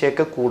சேர்த்துருவாங்க. அப்படி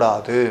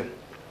சேர்க்கக்கூடாது.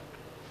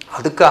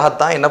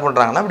 அதுக்காகத்தான் என்ன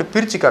பண்ணுறாங்கன்னா இப்படி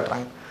பிரித்து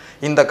காட்டுறாங்க.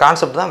 இந்த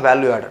கான்செப்ட் தான்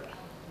வேல்யூ ஆடட்.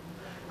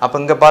 அப்போ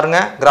இங்கே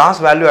பாருங்கள், கிராஸ்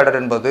வேல்யூ ஆடட்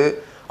என்பது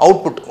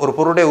அவுட்புட், ஒரு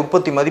பொருளுடைய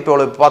உற்பத்தி மதிப்பு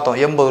எவ்வளோ பார்த்தோம்,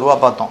 80 ரூபா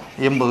பார்த்தோம்.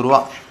 80 ரூபா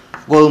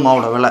கோதுமை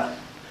மாவோட விலை.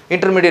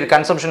 இன்டர்மீடியட்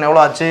கன்சம்ஷன்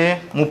எவ்வளோ ஆச்சு?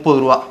 30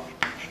 ரூபா.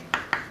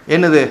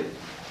 என்னது,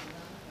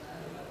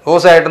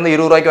 விவசாயிகிட்டேருந்து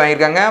 20 ரூபாய்க்கு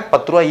வாங்கியிருக்காங்க,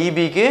 10 ரூபா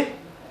இபிக்கு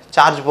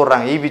சார்ஜ்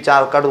போடுறாங்க, இபி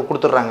கார்டு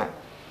கொடுத்துட்றாங்க.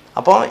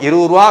 அப்போ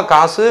 20 ரூபா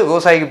காசு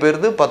விவசாயிக்கு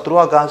போயிடுது, 10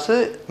 ரூபா காசு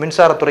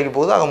மின்சாரத்துறைக்கு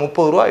போகுது, ஆக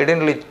 30 ரூபா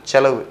இடைநிலை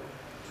செலவு.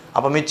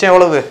 அப்போ மிச்சம்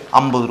எவ்வளவு?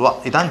 50 ரூபா.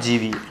 இதுதான்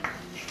ஜிவி.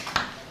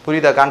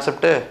 புரியுதா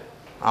கான்செப்ட்டு?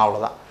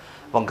 அவ்வளோதான்.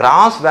 இப்போ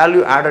கிராஸ்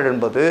வேல்யூ ஆடட்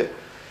என்பது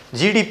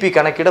ஜிடிபி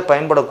கணக்கிட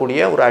பயன்படக்கூடிய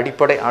ஒரு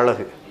அடிப்படை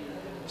அலகு.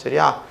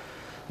 சரியா?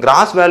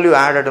 கிராஸ் வேல்யூ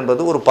ஆடட்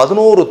என்பது ஒரு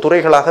 11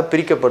 துறைகளாக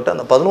பிரிக்கப்பட்டு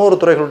அந்த 11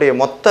 துறைகளுடைய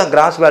மொத்த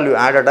கிராஸ் வேல்யூ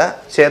ஆடடை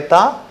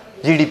சேர்த்தா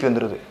ஜிடிபி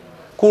வந்துடுது.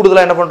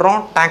 கூடுதலாக என்ன பண்ணுறோம்?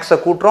 டேக்ஸை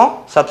கூட்டுறோம்,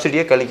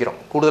 சப்சிடியை கழிக்கிறோம்.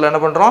 கூடுதலாக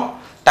என்ன பண்ணுறோம்?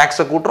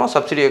 டேக்ஸை கூட்டுறோம்,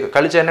 சப்சிடியை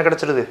கழிச்சா என்ன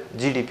கிடச்சிருது?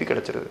 ஜிடிபி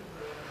கிடச்சிருது.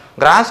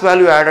 கிராஸ்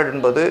வேல்யூ ஆடட்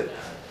என்பது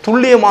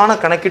துல்லியமான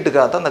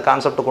கணக்கீட்டுக்காக தான் அந்த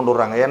கான்செப்டை கொண்டு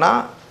வர்றாங்க. ஏன்னா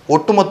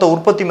ஒட்டுமொத்த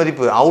உற்பத்தி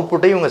மதிப்பு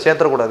அவுட்புட்டையும் இவங்க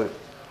சேர்த்துடக்கூடாது.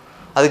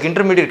 அதுக்கு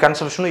இன்டர்மீடியட்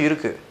கன்சம்ஷனும்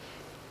இருக்குது.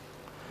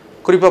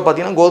 குறிப்பாக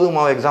பார்த்தீங்கன்னா கோதுமை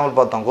மாவு எக்ஸாம்பிள்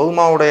பார்த்தோம். கோதுமை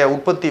மாவுடைய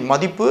உற்பத்தி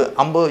மதிப்பு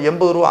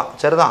 80 ரூபா,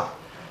 சரிதான்.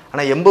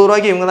 ஆனால் 80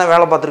 ரூபாய்க்கு இவங்க தான்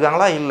வேலை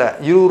பார்த்துருக்காங்களா? இல்லை.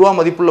 20 ரூபா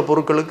மதிப்புள்ள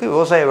பொருட்களுக்கு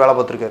விவசாயி வேலை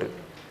பார்த்துருக்காரு.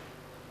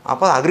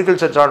 அப்போ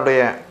அக்ரிகல்ச்சர்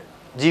சார்ட்டுடைய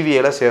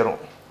ஜிவிஏல சேரும்.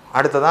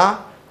 அடுத்ததான்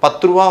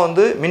 10 ரூபா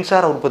வந்து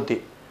மின்சார உற்பத்தி,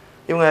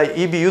 இவங்க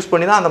இபி யூஸ்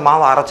பண்ணி தான் அந்த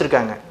மாவை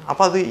அரைச்சிருக்காங்க.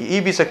 அப்போ அது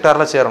இபி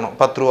செக்டாரில் சேரணும்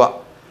 10 ரூபா.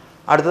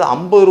 அடுத்தது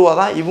 50 ரூபா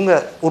தான் இவங்க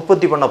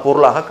உற்பத்தி பண்ண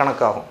பொருளாக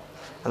கணக்காகும்.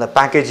 அந்த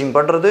பேக்கேஜிங்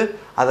பண்ணுறது,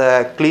 அதை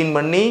க்ளீன்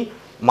பண்ணி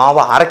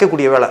மாவை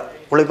அரைக்கக்கூடிய வேலை,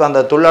 உழைப்பு,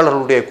 அந்த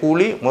தொழிலாளர்களுடைய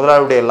கூலி,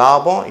 முதலாளியுடைய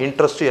லாபம்,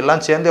 இன்ட்ரெஸ்ட்டு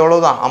எல்லாம் சேர்ந்து எவ்வளோ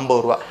தான்? 50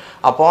 ரூபா.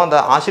 அப்போ அந்த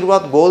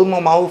ஆசீர்வாத் கோதுமை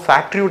மாவு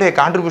ஃபேக்ட்ரியுடைய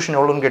கான்ட்ரிபியூஷன்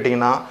எவ்வளோன்னு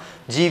கேட்டிங்கன்னா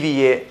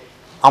ஜிவிஏ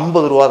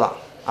 50 ரூபா தான்.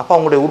 அப்போ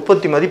அவங்களுடைய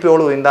உற்பத்தி மதிப்பு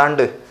எவ்வளோ இந்த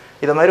ஆண்டு?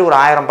 இதை மாதிரி ஒரு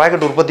 1000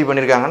 பாக்கெட் உற்பத்தி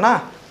பண்ணியிருக்காங்கன்னா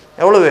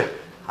எவ்வளவு?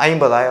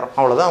 50,000.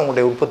 அவ்வளோதான்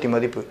அவங்களுடைய உற்பத்தி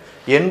மதிப்பு.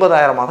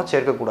 80,000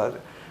 சேர்க்கக்கூடாது.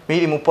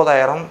 மீதி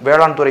 30,000,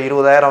 வேளாண் துறை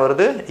 20,000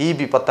 வருது,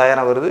 இபி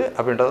 10,000 வருது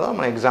அப்படின்றத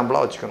நம்ம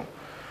எக்ஸாம்பிளாக வச்சுக்கணும்.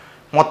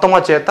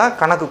 மொத்தமாக சேர்த்தா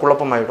கணக்கு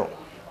குழப்பமாயிடும்.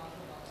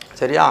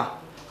 சரியா?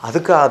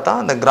 அதுக்காகத்தான்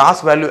இந்த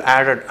கிராஸ் வேல்யூ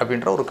ஆடட்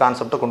அப்படின்ற ஒரு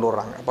கான்செப்டை கொண்டு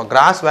வர்றாங்க. இப்போ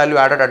cross value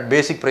added at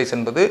basic price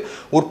என்பது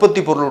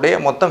உற்பத்தி பொருளுடைய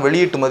மொத்தம்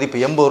வெளியீட்டு மதிப்பு.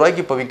 80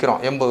 ரூபாய்க்கு இப்போ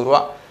விற்கிறோம், 80 ரூபா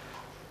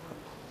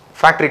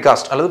ஃபேக்ட்ரி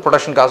காஸ்ட் அல்லது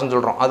ப்ரொடக்ஷன் காஸ்ட்னு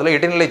சொல்கிறோம். அதில்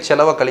இடைநிலை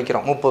செலவை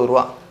கழிக்கிறோம், 30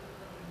 ரூபா.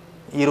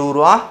 20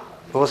 ரூபா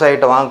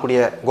விவசாயிகிட்ட வாங்கக்கூடிய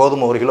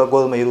கோதுமை, 1 கிலோ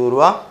கோதுமை 20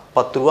 ரூபா,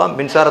 10 ரூபா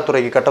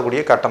மின்சாரத்துறைக்கு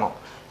கட்டக்கூடிய கட்டணம்.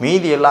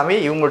 மீதி எல்லாமே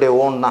இவங்களுடைய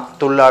ஓன் தான்,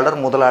 தொழிலாளர்,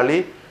 முதலாளி,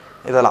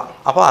 இதெல்லாம்.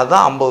 அப்போ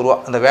அதுதான் 50 ரூபா.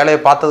 அந்த வேலையை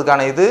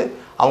பார்த்ததுக்கான இது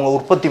அவங்க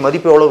உற்பத்தி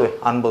மதிப்பு எவ்வளவு?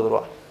 50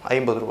 ரூபா,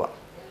 50 ரூபா.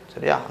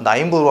 சரியா? அந்த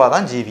 50 ரூபா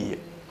தான் GVA.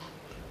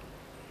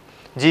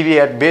 GVA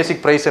at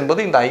basic price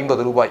என்பது இந்த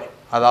 50 ரூபாய்.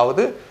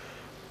 அதாவது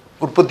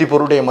உற்பத்தி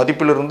பொருளுடைய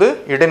மதிப்பிலிருந்து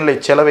இடைநிலை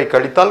செலவை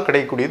கழித்தால்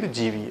கிடைக்கக்கூடியது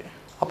ஜிவிஏ.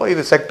 அப்போ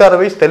இது செக்டார்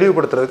வைஸ்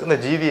தெளிவுபடுத்துறதுக்கு இந்த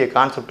ஜிவிஏ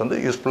கான்செப்ட் வந்து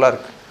யூஸ்ஃபுல்லாக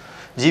இருக்குது.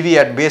 ஜிவிஏ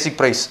அட் பேசிக்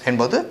ப்ரைஸ்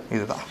என்பது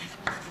இதுதான்.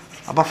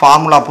 அப்போ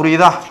ஃபார்முலா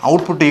புரியுதா?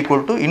 அவுட்புட்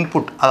ஈக்குவல் டு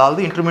இன்புட், அதாவது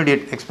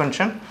intermediate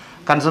எக்ஸ்பென்ஷன்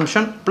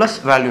consumption plus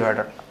value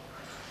added.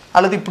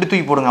 அல்லது இப்படி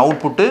தூக்கி போடுங்க,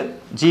 output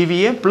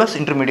GVA plus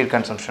intermediate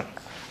consumption,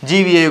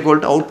 GVA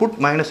equal to output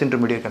minus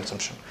intermediate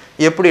consumption.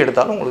 எப்படி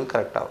எடுத்தாலும் உங்களுக்கு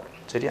கரெக்டாக வரும்.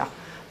 சரியா?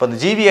 இப்போ இந்த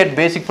ஜிவிஏ அட்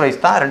பேசிக் ப்ரைஸ்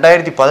தான்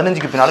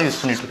 2015க்கு பின்னால் யூஸ்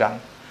பண்ணிட்டு இருக்காங்க.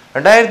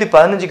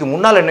 2015க்கு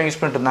முன்னால் என்ன யூஸ்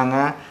பண்ணிட்டு இருந்தாங்க?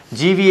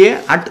 ஜிவிஏ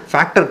அட்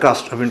ஃபேக்டர்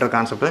காஸ்ட் அப்படின்ற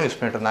கான்செப்ட் தான் யூஸ்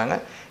பண்ணிட்டு இருந்தாங்க.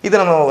 இது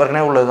நம்ம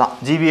ஏற்கனவே உள்ளது தான்.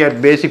 GVA at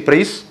basic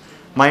price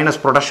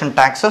minus production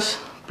taxes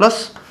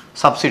plus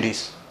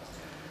subsidies.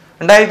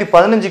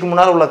 2015க்கு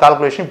முன்னால் உள்ள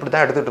கால்குலேஷன் இப்படி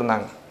தான் எடுத்துகிட்டு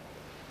இருந்தாங்க.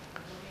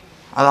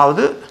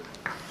 அதாவது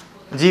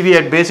ஜிவிஏ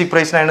அட் பேசிக்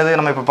ப்ரைஸ்னால் என்னது?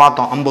 நம்ம இப்போ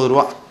பார்த்தோம், 50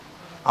 ரூபா.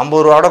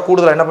 50 ரூபாவோட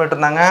கூடுதலாக என்ன பண்ணிட்டு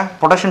இருந்தாங்க?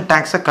 ப்ரொடக்ஷன்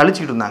டாக்ஸை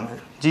கழிச்சிக்கிட்டு இருந்தாங்க,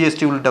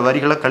 ஜிஎஸ்டி உள்ளிட்ட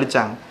வரிகளை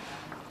கழிச்சாங்க.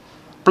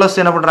 ப்ளஸ்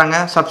என்ன பண்ணுறாங்க?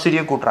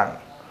 சப்சிடியை கூட்டுறாங்க.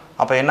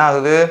 அப்போ என்ன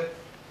ஆகுது?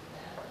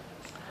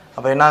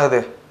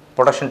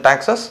 Production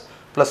taxes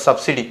plus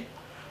subsidy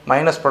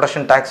minus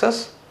production taxes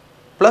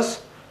plus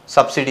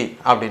subsidy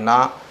அப்படின்னா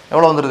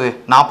எவ்வளோ வந்துடுது?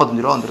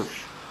 45 ரூபா வந்துடுது.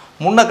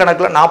 முன்ன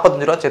கணக்கில்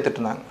 45 ரூபா சேர்த்துட்டு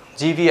இருந்தாங்க.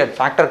 ஜிவி அட்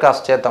ஃபேக்டர்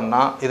காஸ்ட்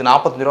சேர்த்தோம்னா இது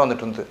 45 ரூபா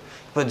வந்துட்டு இருந்தது.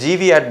 இப்போ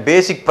ஜிவி அட்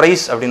பேசிக்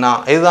ப்ரைஸ் அப்படின்னா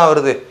இதுதான்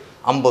வருது,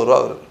 50 ரூபா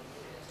வருது.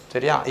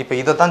 சரியா? இப்போ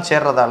இதை தான்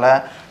சேர்றதால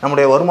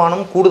நம்முடைய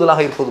வருமானம்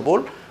கூடுதலாக இருப்பது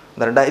போல்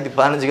இந்த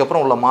 2015க்கு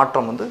அப்புறம் உள்ள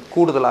மாற்றம் வந்து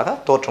கூடுதலாக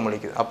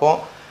தோற்றமளிக்குது. அப்போது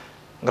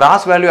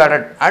cross value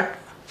added at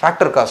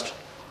factor cost,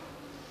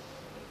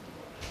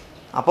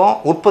 அப்போ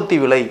உற்பத்தி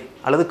விலை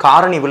அல்லது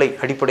காரணி விலை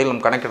அடிப்படையில்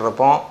நம்ம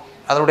கணக்கிடுறப்போ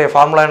அதனுடைய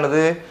ஃபார்முலா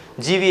என்னது?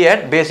 GV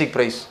at basic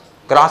price,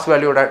 cross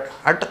value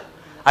at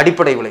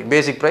அடிப்படை விலை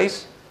பேசிக் ப்ரைஸ்.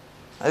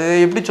 அது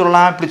எப்படி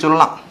சொல்லலாம்? இப்படி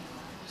சொல்லலாம்.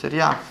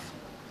 சரியா?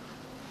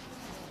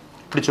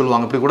 இப்படி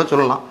சொல்லுவாங்க, இப்படி கூட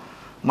சொல்லலாம்.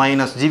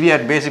 Minus GV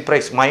at basic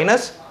price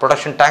minus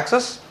production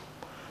taxes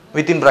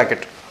within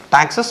bracket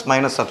taxes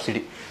minus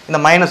subsidy. இந்த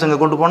மைனஸ் இங்கே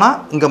கொண்டு போனால்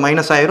இங்கே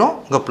மைனஸ் ஆயிரும்,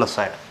 இங்கே ப்ளஸ்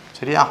ஆயிடும்.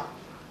 சரியா?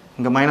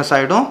 இங்கே மைனஸ்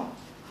ஆகிடும்,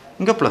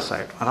 இங்கே ப்ளஸ்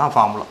ஆகிடும். அதான்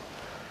ஃபார்முலா.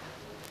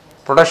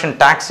 ப்ரொடக்ஷன்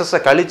டேக்ஸஸை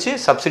கழித்து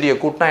சப்சிடியை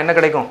கூட்டினா என்ன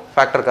கிடைக்கும்?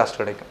 ஃபேக்டர் காஸ்ட்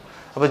கிடைக்கும்.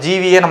 அப்போ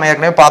ஜிவிஏ நம்ம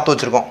ஏற்கனவே பார்த்து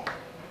வச்சுருக்கோம்.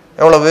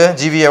 எவ்வளவு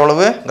ஜிவி?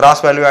 எவ்வளவு?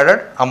 கிராஸ் வேல்யூ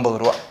ஆடட் 50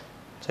 ரூபா.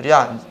 சரியா?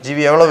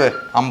 ஜிவி எவ்வளவு?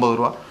 50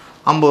 ரூபா.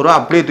 50 ரூபா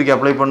அப்படியே தூக்கி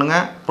அப்ளை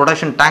பண்ணுங்கள்.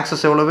 ப்ரொடக்ஷன்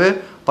டேக்ஸஸ் எவ்வளவு?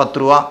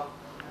 10 ரூபா.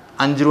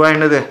 5 ரூபா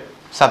என்னது?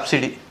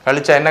 சப்சிடி.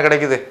 கழிச்சா என்ன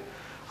கிடைக்குது?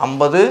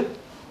 50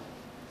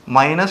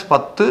 மைனஸ்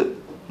 10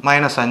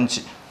 மைனஸ்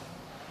 5.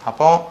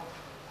 அப்போ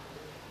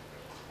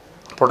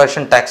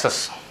ப்ரொடக்ஷன்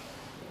டேக்ஸஸ்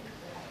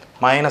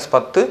மைனஸ்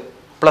 10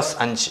 ப்ளஸ்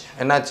 5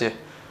 என்னாச்சு?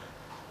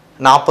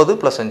 40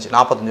 ப்ளஸ் 5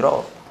 45 ரூபா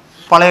வரும்.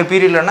 பழைய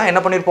பீரியட்லன்னா என்ன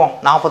பண்ணியிருப்போம்?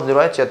 45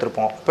 ரூபாய்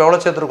சேர்த்துருப்போம். இப்போ எவ்வளோ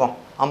சேர்த்துருக்கோம்?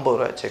 50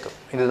 ரூபாய் சேர்க்குறோம்.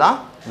 இதுதான்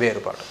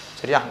வேறுபாடு.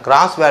 சரியா?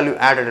 கிராஸ் வேல்யூ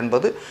ஆடட்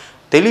என்பது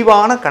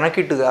தெளிவான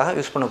கணக்கீட்டுக்காக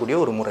யூஸ் பண்ணக்கூடிய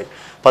ஒரு முறை.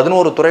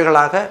 11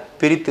 துறைகளாக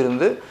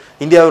பிரித்திருந்து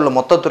இந்தியாவில் உள்ள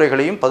மொத்த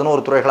துறைகளையும்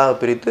 11 துறைகளாக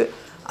பிரித்து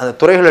அந்த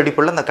துறைகள்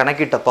அடிப்படையில் அந்த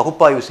கணக்கீட்டை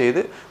பகுப்பாய்வு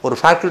செய்து ஒரு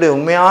ஃபேக்டரியுடைய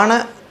உண்மையான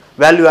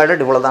வேல்யூ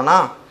ஆடட் இவ்வளோ தானா,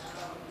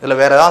 இதில்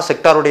வேறு ஏதாவது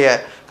செக்டாருடைய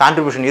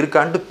கான்ட்ரிபியூஷன்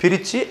இருக்கான்ட்டு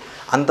பிரித்து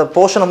அந்த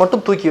போர்ஷனை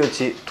மட்டும் தூக்கி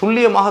வச்சு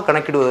துல்லியமாக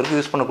கணக்கிடுவதற்கு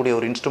யூஸ் பண்ணக்கூடிய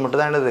ஒரு இன்ஸ்ட்ருமெண்ட்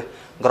தான் என்னது?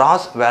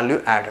 கிராஸ் வேல்யூ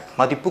ஆடட்,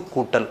 மதிப்பு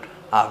கூட்டல்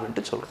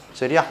அப்படின்ட்டு சொல்கிறோம்.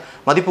 சரியா?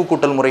 மதிப்பு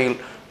கூட்டல் முறையில்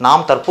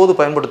நாம் தற்போது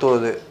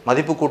பயன்படுத்துவது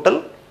மதிப்பு கூட்டல்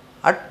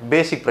அட்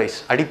பேசிக் ப்ரைஸ்,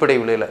 அடிப்படை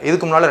விலையில்.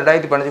 இதுக்கு முன்னால்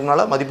 2015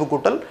 முன்னால் மதிப்பு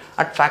கூட்டல்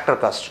அட்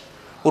ஃபேக்டர் காஸ்ட்,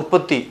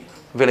 உற்பத்தி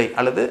விலை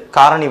அல்லது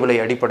காரணி விலை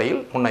அடிப்படையில்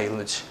முன்னே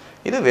இருந்துச்சு.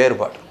 இது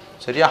வேறுபாடு.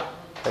 சரியா?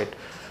 ரைட்.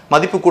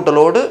 மதிப்பு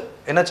கூட்டலோடு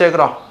என்ன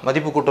சேர்க்குறோம்?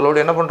 மதிப்பு கூட்டலோடு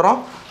என்ன பண்ணுறோம்?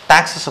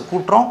 டாக்ஸஸை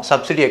கூட்டுறோம்,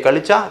 சப்சிடியை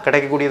கழிச்சா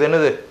கிடைக்கக்கூடியது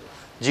என்னது?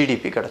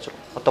 ஜிடிபி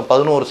கிடச்சிரும். மொத்தம்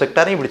 11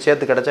 செக்டாரையும் இப்படி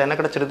சேர்த்து கிடச்சா என்ன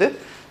கிடச்சிருது?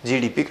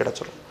 ஜிடிபி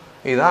கிடச்சிரும்.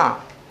 இதுதான்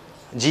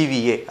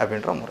ஜிவிஏ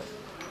அப்படின்ற முறை.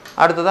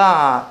 அடுத்ததான்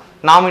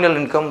நாமினல்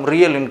இன்கம்,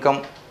 ரியல் இன்கம்,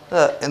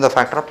 இந்த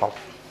ஃபேக்டரை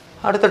பார்ப்போம்.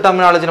 அடுத்த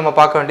டெர்மினாலஜி நம்ம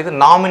பார்க்க வேண்டியது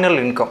நாமினல்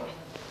இன்கம்.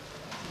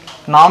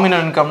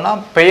 நாமினல் இன்கம்னா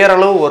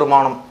பெயரளவு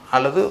வருமானம்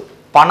அல்லது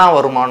பண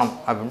வருமானம்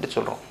அப்படின்ட்டு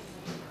சொல்கிறோம்.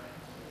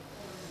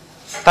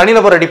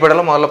 தனிநபர்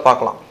அடிப்படையில் முதல்ல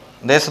பார்க்கலாம்,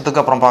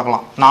 தேசத்துக்கு அப்புறம்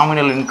பார்க்கலாம்.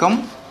 Nominal income,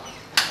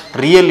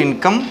 real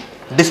income,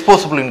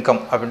 disposable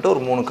income அப்படின்ட்டு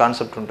ஒரு 3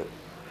 கான்செப்ட் உண்டு.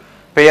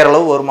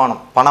 பெயரளவு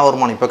வருமானம், பண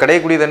வருமானம். இப்போ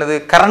கிடைக்கக்கூடியது என்னது?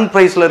 கரண்ட்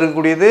ப்ரைஸில்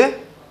இருக்கக்கூடியது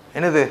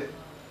என்னது?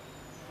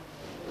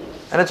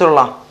 என்ன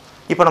சொல்லலாம்?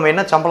 இப்போ நம்ம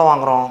என்ன சம்பளம்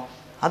வாங்குகிறோம்?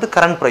 அது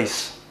கரண்ட் ப்ரைஸ்.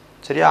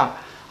 சரியா?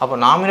 அப்போ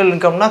நாமினல்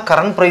இன்கம்னா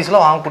கரண்ட்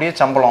ப்ரைஸில் வாங்கக்கூடிய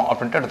சம்பளம்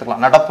அப்படின்ட்டு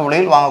எடுத்துக்கலாம். நடப்பு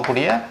விலையில்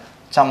வாங்கக்கூடிய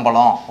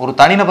சம்பளம். ஒரு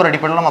தனிநபர்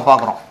அடிப்படையில் நம்ம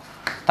பார்க்குறோம்.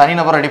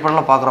 தனிநபர்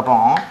அடிப்படையில் பார்க்குறப்போ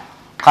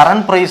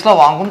கரண்ட் ப்ரைஸில்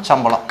வாங்கும்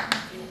சம்பளம்,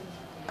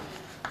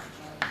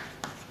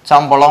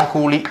 சம்பளம்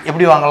கூலி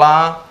எப்படி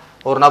வாங்கலாம்?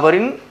 ஒரு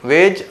நபரின்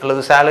வேஜ்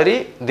அல்லது சேலரி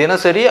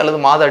தினசரி அல்லது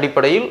மாத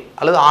அடிப்படையில்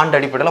அல்லது ஆண்டு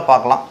அடிப்படையில்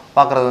பார்க்கலாம்.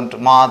 பார்க்குறது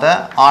மாத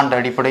ஆண்டு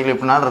அடிப்படையில்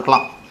எப்படினாலும்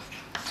இருக்கலாம்.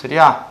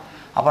 சரியா?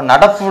 அப்போ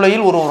நடப்பு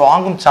விலையில் ஒரு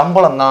வாங்கும்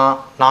சம்பளம் தான்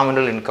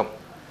நாமினல் இன்கம்.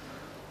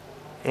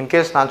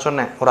 இன்கேஸ் நான்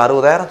சொன்னேன் ஒரு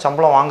 60,000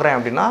 சம்பளம் வாங்குகிறேன்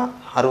அப்படின்னா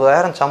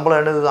 60,000 சம்பளம்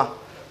என்னது தான்?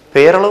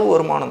 பெயரளவு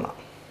வருமானம் தான்.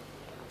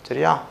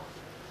 சரியா?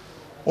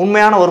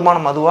 உண்மையான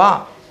வருமானம் அதுவா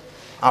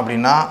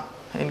அப்படின்னா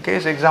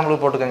இன்கேஸ்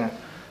எக்ஸாம்பிளுக்கு போட்டுக்கோங்க,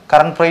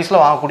 கரண்ட்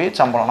ப்ரைஸில் வாங்கக்கூடிய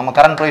சம்பளம். நம்ம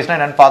கரண்ட் ப்ரைஸ்னால்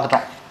என்னென்னு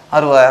பார்த்துட்டோம்,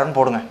 60,000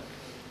 போடுங்க.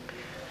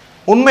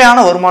 உண்மையான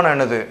வருமானம்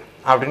என்னது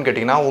அப்படின்னு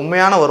கேட்டிங்கன்னா,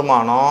 உண்மையான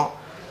வருமானம்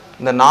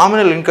இந்த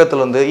நாமினல்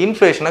இன்கத்துலேருந்து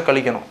இன்ஃப்ளேஷனை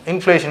கழிக்கணும்.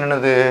 இன்ஃப்ளேஷன்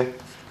என்னது?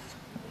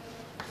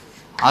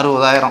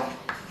 60,000.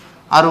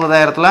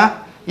 60,000ல்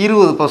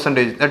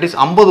 20%, தட் இஸ்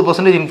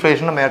 50%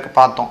 இன்ஃப்ளேஷன் நம்ம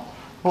பார்த்தோம்.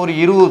 ஒரு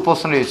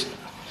 20%,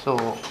 ஸோ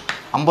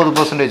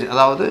 50%,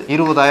 அதாவது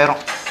 20,000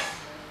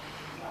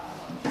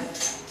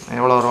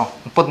 எவ்வளோ வரும்?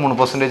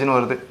 33%ன்னு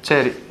வருது.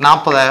 சரி,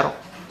 40,000.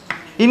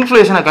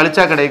 இன்ஃப்ளேஷனை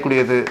கழிச்சா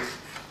கிடைக்கக்கூடியது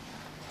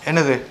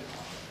என்னது?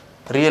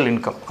 Real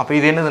income. அப்போ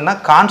இது என்னதுன்னா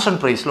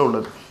கான்ஸ்டன்ட் ப்ரைஸில்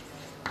உள்ளது.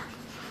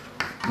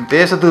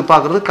 தேசத்துக்கு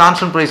பார்க்குறது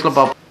கான்ஸ்டன்ட் ப்ரைஸில்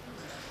பார்ப்போம்.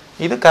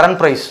 இது கரண்ட்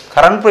ப்ரைஸ்.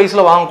 கரண்ட்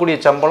ப்ரைஸில் வாங்கக்கூடிய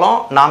சம்பளம்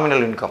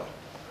நாமினல் இன்கம்.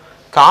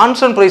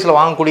 கான்ஸ்டன்ட் ப்ரைஸில்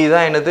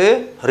வாங்கக்கூடியதான் என்னது?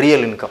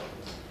 Real income.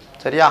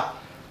 சரியா?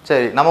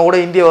 சரி, நம்ம கூட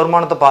இந்திய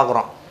வருமானத்தை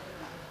பார்க்குறோம்.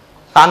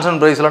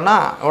 கான்ஸ்டன்ட் ப்ரைஸ்லன்னா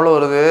எவ்வளோ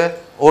வருது?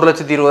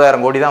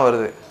 1,20,000 கோடி தான்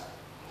வருது.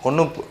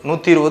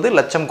 120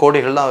 லட்சம்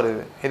கோடிகள் தான்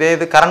வருது. இதே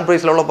இது கரண்ட்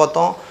ப்ரைஸில் எவ்வளோ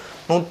பார்த்தோம்?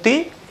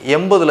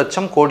 180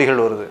 லட்சம்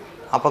கோடிகள் வருது.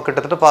 அப்போ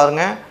கிட்டத்தட்ட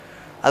பாருங்கள்,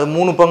 அது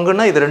 3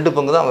 பங்குன்னா இது 2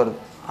 பங்கு தான் வருது.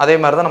 அதே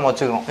மாதிரி தான் நம்ம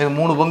வச்சுக்கிறோம். இது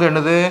 3 பங்கு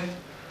என்னது?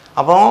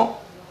 அப்போ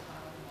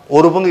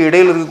ஒரு பங்கு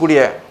இடையில் இருக்கக்கூடிய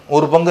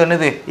ஒரு பங்கு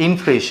என்னது?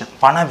 இன்ஃப்ளேஷன்,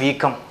 பண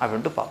வீக்கம்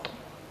அப்படின்ட்டு பார்த்தோம்.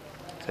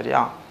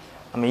 சரியா?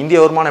 நம்ம இந்திய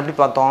வருமானம் எப்படி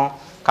பார்த்தோம்?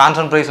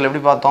 கான்ஸ்டன்ட் ப்ரைஸில்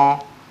எப்படி பார்த்தோம்?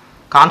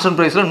 கான்ஸ்டன்ட்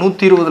ப்ரைஸில்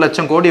 120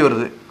 லட்சம் கோடி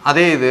வருது.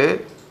 அதே இது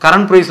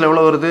கரண்ட் ப்ரைஸில்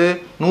எவ்வளோ வருது?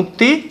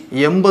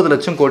 180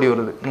 லட்சம் கோடி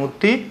வருது.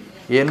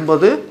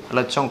 180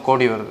 லட்சம்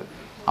கோடி வருது.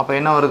 அப்போ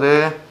என்ன வருது?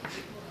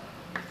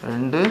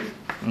 2,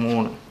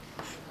 3.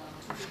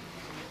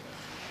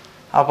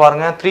 அப்போ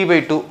பாருங்க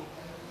 3/2.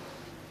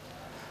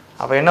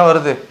 அப்போ என்ன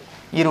வருது?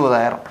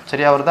 20,000.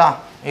 சரியா வருதா?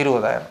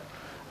 20,000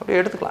 அப்படி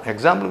எடுத்துக்கலாம்.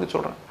 எக்ஸாம்பிளுக்கு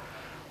சொல்கிறேன்.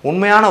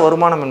 உண்மையான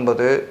வருமானம்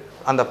என்பது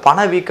அந்த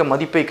பணவீக்க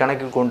மதிப்பை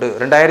கணக்கில் கொண்டு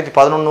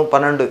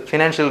 2011-12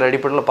 ஃபினான்ஷியல்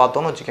அடிப்படையில்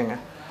பார்த்தோன்னு வச்சுக்கோங்க.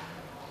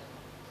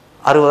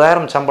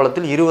 60,000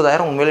 சம்பளத்தில்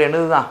 20,000 உண்மையிலே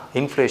என்னது தான்?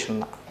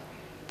 இன்ஃப்ளேஷன் தான்,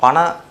 பண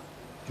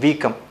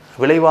வீக்கம்.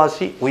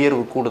 விலைவாசி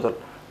உயர்வு கூடுதல்.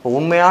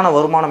 உண்மையான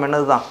வருமானம்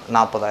என்னது தான்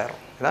 40,000.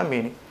 இதுதான்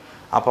மீனிங்.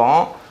 அப்போ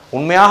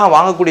உண்மையாக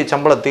வாங்கக்கூடிய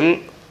சம்பளத்தில்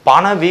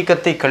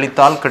பணவீக்கத்தை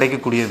கழித்தால்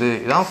கிடைக்கக்கூடியது.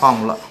 இதுதான்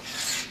ஃபார்முலா.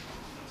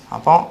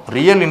 அப்போ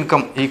real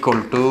income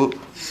equal to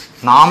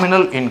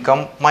nominal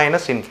income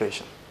minus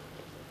inflation.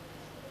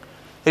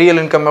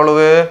 Real income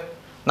எவ்வளவு?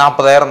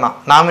 40,000 தான்.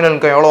 நாமினல்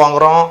இன்கம் எவ்வளோ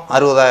வாங்குகிறோம்?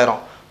 60,000.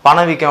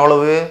 பணவீக்கம்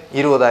எவ்வளவு?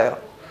 20,000.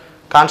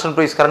 கான்ஸ்டன்ட்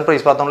ப்ரைஸ் கரண்ட்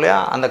ப்ரைஸ் பார்த்தோம் இல்லையா,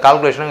 அந்த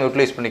கால்குலேஷனை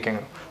யூட்டிலைஸ்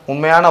பண்ணிக்கோங்க.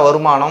 உண்மையான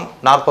வருமானம்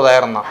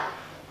 40,000 தான்.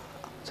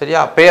 சரியா?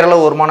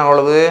 பேரளவு வருமானம்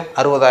எவ்வளவு?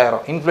 60,000.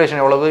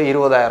 இன்ஃப்ளேஷன் எவ்வளவு?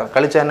 20,000.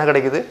 கழிச்சா என்ன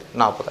கிடைக்குது?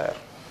 40,000.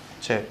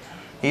 சரி,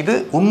 இது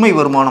உண்மை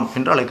வருமானம்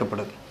என்று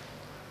அழைக்கப்படுது.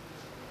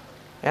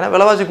 ஏன்னா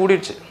விலைவாசி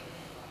கூடிடுச்சு.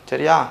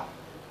 சரியா?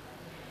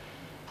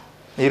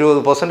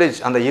 20%,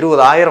 அந்த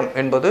 20,000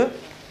 என்பது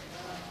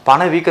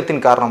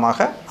பணவீக்கத்தின் காரணமாக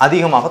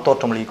அதிகமாக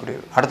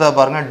தோற்றமளிக்கக்கூடியது. அடுத்தது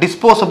பாருங்கள்,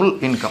 டிஸ்போசபிள்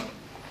இன்கம்,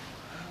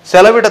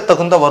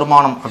 செலவிடத்தகுந்த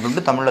வருமானம்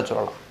அப்படின்ட்டு தமிழில்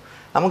சொல்லலாம்.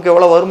 நமக்கு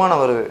எவ்வளோ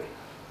வருமானம் வருது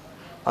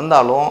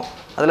வந்தாலும்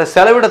அதில்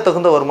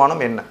செலவிடத்தகுந்த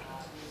வருமானம் என்ன?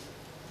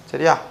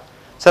 சரியா?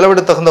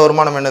 செலவிடத்தகுந்த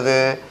வருமானம் என்னது?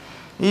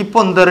 இப்போ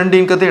இந்த 2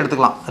 இன்கத்தையும்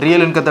எடுத்துக்கலாம்.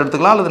 ரியல் இன்கத்தை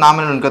எடுத்துக்கலாம் அல்லது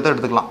நாமினல் இன்கத்தை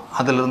எடுத்துக்கலாம்.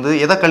 அதிலிருந்து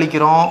எதை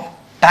கழிக்கிறோம்?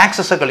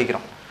 டாக்ஸஸை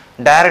கழிக்கிறோம்.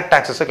 டைரக்ட்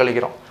டாக்ஸஸை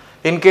கழிக்கிறோம்.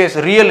 இன்கேஸ்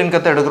ரியல்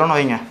இன்கத்தை எடுக்கிறோன்னு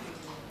வைங்க,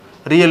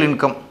 ரியல்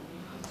இன்கம்,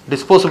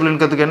 டிஸ்போசபிள்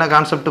இன்கத்துக்கு என்ன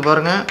கான்செப்ட்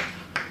பாருங்கள்.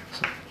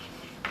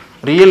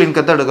 ரியல்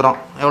இன்கத்தை எடுக்கிறோம்,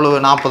 எவ்வளவு?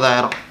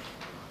 40,000.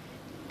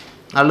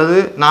 அல்லது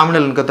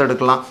நாமினல் இன்கத்தை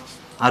எடுக்கலாம்,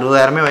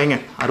 60,000 வைங்க.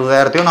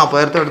 60,000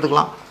 40,000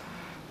 எடுத்துக்கலாம்.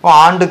 இப்போ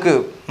ஆண்டுக்கு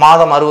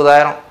மாதம்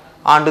 60,000,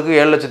 ஆண்டுக்கு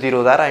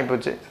 7,20,000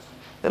 ஆகிப்போச்சு.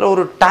 இதில்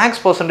ஒரு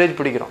டேக்ஸ் பர்சன்டேஜ்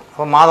பிடிக்கிறோம்.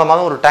 அப்போ மாதம்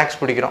ஒரு டேக்ஸ்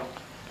பிடிக்கிறோம்.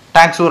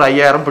 டேக்ஸ் ஒரு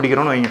 5,000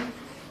 பிடிக்கிறோன்னு வைங்க.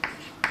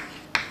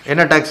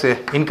 என்ன tax?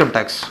 Income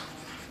tax.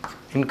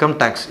 Income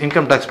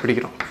tax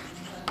பிடிக்கிறோம்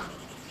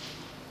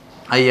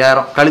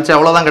 5,000. கழிச்சா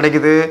எவ்வளோதான்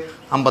கிடைக்குது?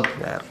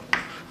 55,000.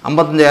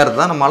 55,000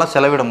 தான் நம்மளால்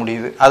செலவிட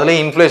முடியுது.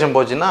 அதுலேயும் இன்ஃப்ளேஷன்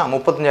போச்சுன்னா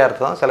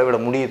 35,000 தான் செலவிட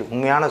முடியுது.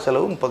 உண்மையான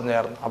செலவு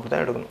 35,000 தான். அப்படி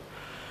தான் எடுக்கணும்.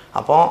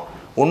 அப்போ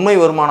உண்மை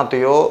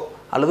வருமானத்தையோ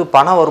அல்லது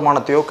பண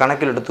வருமானத்தையோ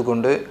கணக்கில்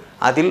எடுத்துக்கொண்டு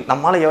அதில்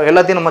நம்மளால்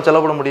எல்லாத்தையும் நம்ம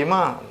செலவிட முடியுமா?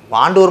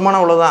 ஆண்டு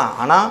வருமானம் அவ்வளோதான்.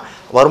 ஆனால்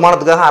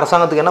வருமானத்துக்காக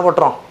அரசாங்கத்துக்கு என்ன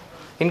பண்ணுறோம்?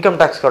 இன்கம்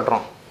டேக்ஸ்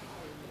கட்டுறோம்.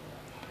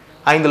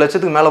 5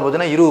 லட்சத்துக்கு மேலே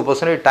போச்சுன்னா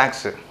 20%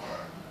 டேக்ஸு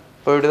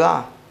போயிடுதா?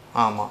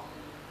 ஆமாம்,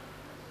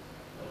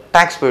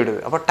 டேக்ஸ் போயிடுது.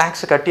 அப்போ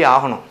டேக்ஸை கட்டி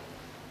ஆகணும்.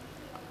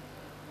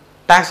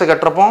 டேக்ஸை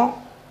கட்டுறப்போ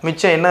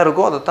மிச்சம் என்ன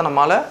இருக்கோ அதைத்தான்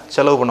நம்மளால்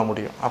செலவு பண்ண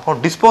முடியும். அப்போ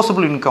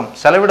டிஸ்போசபிள் இன்கம்,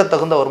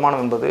 செலவிடத்தகுந்த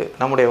வருமானம் என்பது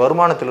நம்முடைய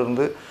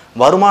வருமானத்திலிருந்து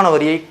வருமான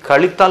வரியை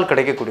கழித்தால்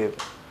கிடைக்கக்கூடியது.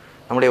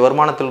 நம்முடைய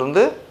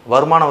வருமானத்திலிருந்து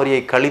வருமான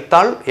வரியை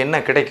கழித்தால் என்ன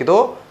கிடைக்குதோ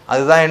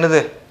அதுதான்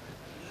என்னது?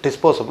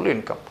 Disposable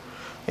income.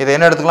 இதை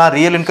என்ன எடுத்துக்கலாம்?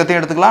 ரியல் இன்கத்தையும்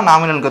எடுத்துக்கலாம்,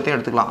 நாமினல் இன்கத்தையும்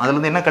எடுத்துக்கலாம்.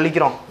 அதுலேருந்து என்ன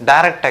கழிக்கிறோம்?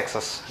 டைரக்ட்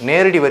டேக்ஸஸ்,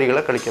 நேரடி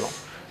வரிகளை கழிக்கிறோம்.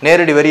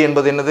 நேரடி வரி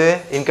என்பது என்னது?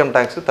 Income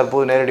tax.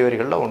 தற்போது நேரடி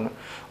வரிகளில் ஒன்று.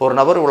 ஒரு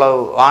நபர்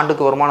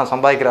ஆண்டுக்கு வருமானம்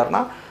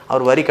சம்பாதிக்கிறாருன்னா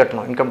அவர் வரி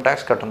கட்டணும், இன்கம்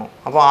டேக்ஸ் கட்டணும்.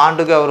 அப்போ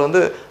ஆண்டுக்கு அவர்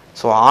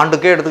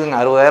ஆண்டுக்கே எடுத்துக்கோங்க,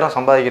 60,000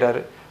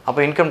 சம்பாதிக்கிறாரு. அப்போ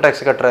இன்கம்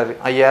டேக்ஸ் கட்டுறாரு,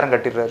 5,000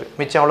 கட்டிடுறாரு.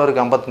 மிச்சம் எவ்வளோ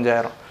இருக்குது?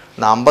 55,000.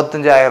 இந்த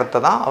 55,000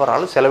 தான்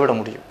அவரால் செலவிட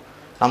முடியும்.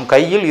 நம்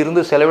கையில்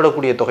இருந்து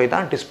செலவிடக்கூடிய தொகை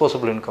தான்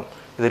டிஸ்போசபிள் இன்கம்.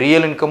 இது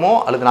ரியல் இன்கமோ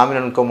அல்லது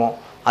நாமினல் இன்கமோ,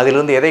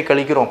 அதிலிருந்து எதை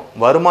கழிக்கிறோம்?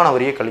 வருமான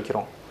வரியை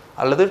கழிக்கிறோம்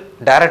அல்லது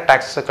டைரக்ட்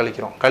டாக்ஸஸை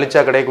கழிக்கிறோம். கழிச்சா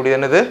கிடைக்கக்கூடியது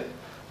என்னது?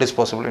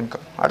 Disposable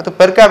income. அடுத்து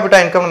பெர் கேபிட்டா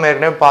இன்கம் நம்ம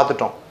ஏற்கனவே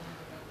பார்த்துட்டோம்.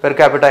 பெர்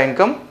கேபிட்டா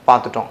இன்கம்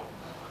பார்த்துட்டோம்.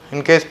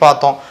 இன்கேஸ்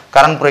பார்த்தோம்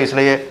கரண்ட்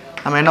ப்ரைஸ்லேயே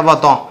நம்ம என்ன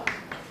பார்த்தோம்?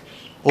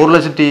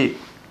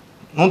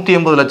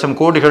 1,180,00,000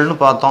 கோடிகள்னு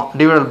பார்த்தோம்.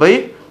 டிவைடட் பை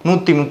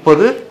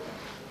 130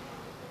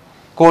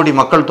 கோடி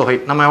மக்கள் தொகை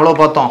நம்ம எவ்வளோ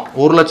பார்த்தோம்?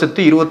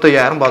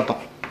 1,25,000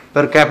 பார்த்தோம்.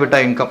 பெர் கேபிட்டா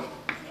இன்கம்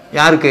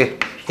யாருக்கு?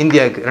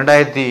 இந்தியாவுக்கு.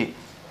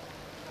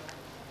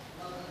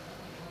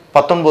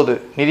 2019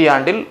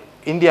 நிதியாண்டில்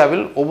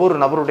இந்தியாவில் ஒவ்வொரு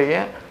நபருடைய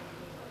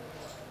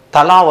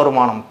தலா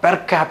வருமானம்,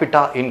 பெர்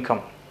கேபிட்டா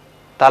இன்கம்,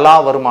 தலா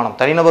வருமானம்,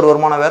 தனிநபர்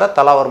வருமானம் வேறு,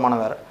 தலா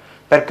வருமானம் வேறு,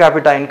 பெர்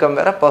கேபிட்டா இன்கம்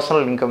வேறு,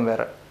 பர்சனல் இன்கம்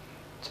வேறு.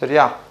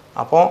 சரியா?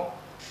 அப்போ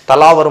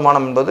தலா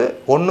வருமானம் என்பது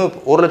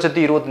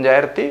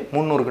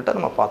 1,25,300 கிட்ட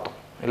நம்ம பார்த்தோம்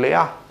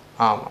இல்லையா?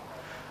 ஆமாம்,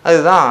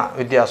 அதுதான்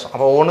வித்தியாசம்.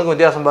 அப்போ ஒன்றுக்கும்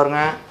வித்தியாசம்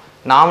பாருங்கள்.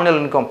 நாமினல்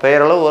இன்கம்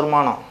பெயரளவு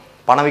வருமானம்,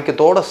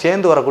 பணவீக்கத்தோடு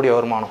சேர்ந்து வரக்கூடிய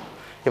வருமானம்.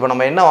 இப்போ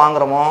நம்ம என்ன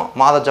வாங்குகிறோமோ,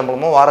 மாத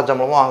சம்பளமோ வார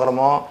சம்பளமோ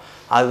வாங்குகிறோமோ,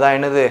 அதுதான்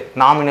என்னது?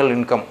 நாமினல்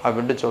இன்கம்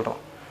அப்படின்ட்டு சொல்கிறோம்.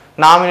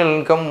 நாமினல்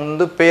இன்கம்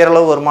வந்து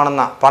பெயரளவு வருமானம்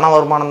தான், பண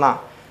வருமானம் தான்.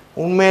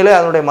 உண்மையிலே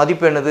அதனுடைய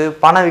மதிப்பு என்னது?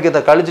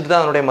 பணவீக்கத்தை கழிச்சிட்டு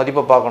தான் அதனுடைய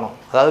மதிப்பை பார்க்கணும்.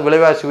 அதாவது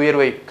விலைவாசி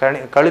உயர்வை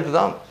கழித்து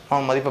தான்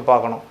மதிப்பை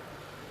பார்க்கணும்.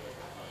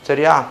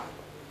 சரியா?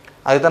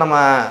 அதுதான் நம்ம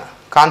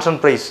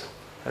கான்ஸ்டன்ட் ப்ரைஸ்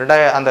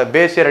அந்த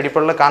பேஸ் இயர்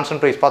அடிப்படையில்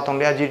கான்ஸ்டன்ட் ப்ரைஸ் பார்த்தோம்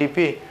இல்லையா?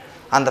 ஜிடிபி,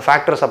 அந்த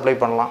ஃபேக்டர்ஸ் அப்ளை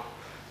பண்ணலாம்.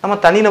 நம்ம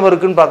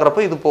தனிநபருக்குன்னு பார்க்குறப்ப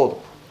இது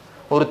போதும்.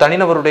 ஒரு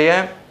தனிநபருடைய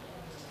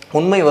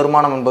உண்மை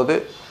வருமானம் என்பது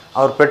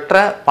அவர் பெற்ற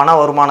பண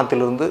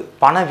வருமானத்திலிருந்து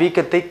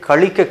பணவீக்கத்தை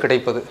கழிக்க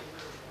கிடைப்பது.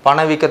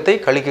 பணவீக்கத்தை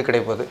கழிக்க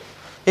கிடைப்பது.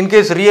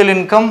 In case real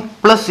income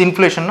plus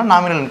இன்ஃப்ளேஷன்னா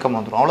nominal income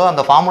வந்துடும். அவ்வளோ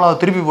அந்த ஃபார்முலாவை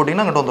திருப்பி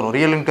போட்டிங்கன்னா இங்கிட்ட வந்துடும்.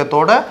 ரியல்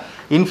இன்கத்தோட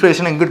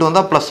இன்ஃப்ளேஷன் இங்கிட்டு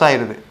வந்தால் ப்ளஸ்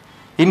ஆயிடுது.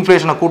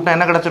 இன்ஃப்ளேஷனை கூட்டினா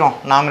என்ன கிடச்சிரும்?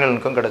 நாமினல்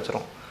இன்கம்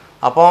கிடச்சிரும்.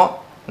 அப்போது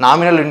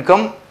நாமினல்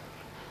இன்கம்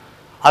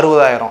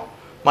 60,000,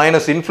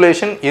 மைனஸ்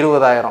இன்ஃப்ளேஷன்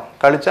 20,000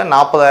 கழிச்சா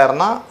 40,000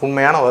 தான்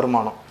உண்மையான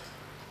வருமானம்.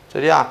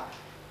 சரியா?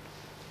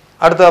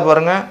 அடுத்தா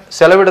பாருங்கள்,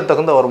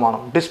 செலவிடத்தகுந்த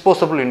வருமானம்,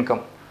 டிஸ்போசபிள்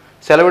இன்கம்.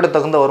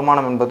 செலவிடத்தகுந்த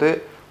வருமானம் என்பது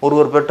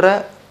ஒருவர் பெற்ற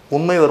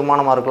உண்மை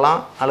வருமானமாக இருக்கலாம்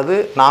அல்லது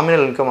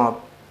நாமினல்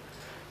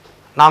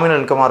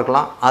இன்கமாக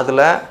இருக்கலாம்.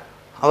 அதில்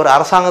அவர்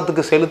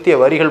அரசாங்கத்துக்கு செலுத்திய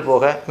வரிகள்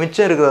போக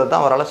மிச்சம் இருக்கிறத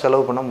தான் அவரால்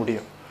செலவு பண்ண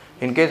முடியும்.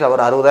 இன்கேஸ்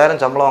அவர்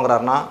 60,000 சம்பளம்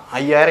வாங்குறாருன்னா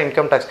 5,000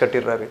 இன்கம் டேக்ஸ்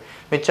கட்டிடுறாரு,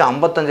 மிச்சம்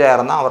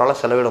 55,000 தான் அவரால்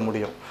செலவிட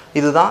முடியும்.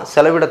 இதுதான்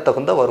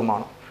செலவிடத்தகுந்த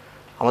வருமானம்.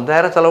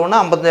 50,000 செலவுன்னா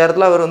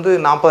 55,000த்தில் அவர்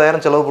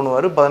 40,000 செலவு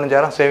பண்ணுவார்,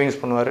 15,000 சேவிங்ஸ்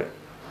பண்ணுவார்.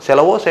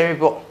 செலவோ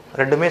சேமிப்போ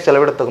ரெண்டுமே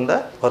செலவிடத்தகுந்த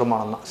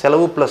வருமானம் தான்.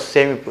 செலவு ப்ளஸ்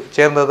சேமிப்பு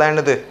சேர்ந்தது தான்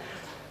என்னது?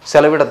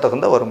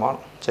 செலவிடத்தகுந்த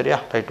வருமானம். சரியா?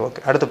 Right,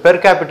 okay. அடுத்து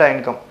per capita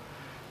income,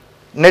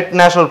 net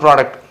national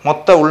product,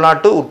 மொத்த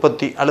உள்நாட்டு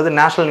உற்பத்தி அல்லது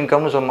நேஷனல்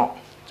இன்கம்னு சொன்னோம்.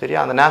 சரியா?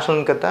 அந்த நேஷனல்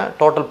இன்கத்தை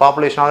டோட்டல்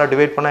பாப்புலேஷனால்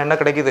டிவைட் பண்ணால் என்ன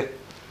கிடைக்குது?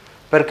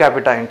 பெர்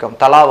கேபிட்டா இன்கம்,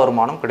 தலா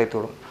வருமானம்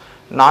கிடைத்துவிடும்.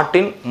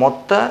 நாட்டின்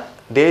மொத்த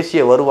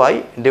தேசிய வருவாய்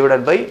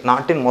டிவைடட் பை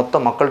நாட்டின் மொத்த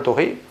மக்கள்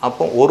தொகை,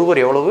 அப்போ ஒருவர்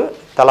எவ்வளவு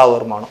தலா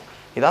வருமானம்,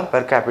 இதுதான்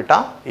per capita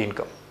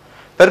income.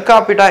 Per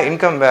capita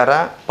income வேறு,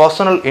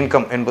 பர்சனல்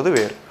இன்கம் என்பது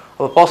வேறு.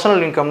 அப்போ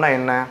பர்சனல் இன்கம்னா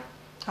என்ன?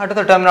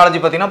 அடுத்த டெர்மினாலஜி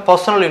பார்த்தீங்கன்னா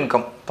பர்சனல்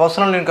இன்கம்.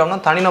 பர்சனல் இன்கம்னா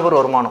தனிநபர்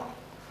வருமானம்.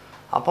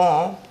 அப்போ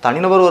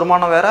தனிநபர்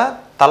வருமானம் வேறு,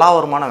 தலா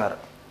வருமானம் வேறு.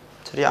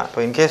 சரியா? இப்போ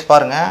இன்கேஸ்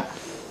பாருங்கள்,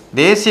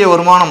 தேசிய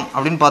வருமானம்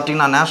அப்படின்னு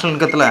பார்த்தீங்கன்னா நேஷனல்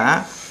இன்கத்தில்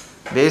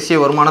தேசிய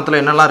வருமானத்தில்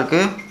என்னெல்லாம்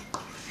இருக்குது?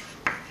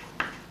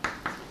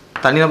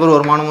 தனிநபர்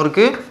வருமானமும்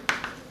இருக்குது,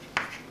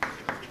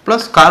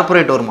 ப்ளஸ்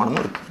கார்ப்பரேட்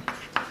வருமானமும் இருக்குது.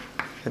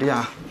 சரியா?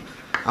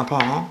 அப்போ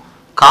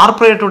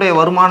கார்ப்பரேட்டுடைய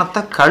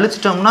வருமானத்தை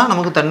கழிச்சிட்டோம்னா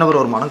நமக்கு தனிநபர்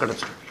வருமானம்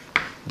கிடச்சிடும்.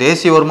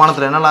 தேசிய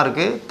வருமானத்தில் என்னெல்லாம்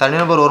இருக்குது?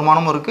 தனிநபர்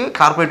வருமானமும் இருக்குது,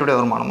 கார்ப்பரேட்டுடைய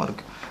வருமானமும்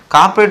இருக்குது.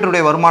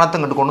 கார்ப்பரேட்டுடைய வருமானத்தை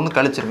இங்கிட்டு கொண்டு வந்து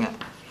கழிச்சிருங்க.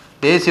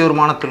 தேசிய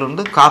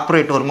வருமானத்திலிருந்து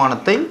கார்ப்பரேட்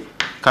வருமானத்தை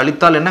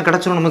கழித்தால் என்ன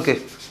கிடச்சிடும்? நமக்கு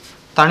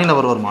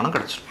தனிநபர் வருமானம்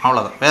கிடச்சிடும்.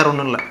 அவ்வளோதான், வேறு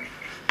ஒன்றும் இல்லை.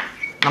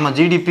 நம்ம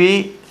ஜிடிபி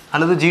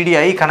அல்லது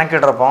ஜிடிஐ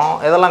கணக்கிடுறப்போ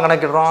எதெல்லாம்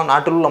கணக்கிடுறோம்?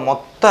 நாட்டில் உள்ள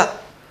மொத்த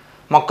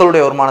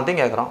மக்களுடைய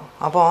வருமானத்தையும் கேட்குறோம்.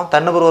 அப்போ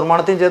தனிநபர்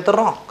வருமானத்தையும்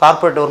சேர்த்துடுறோம்,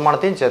 கார்ப்பரேட்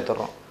வருமானத்தையும்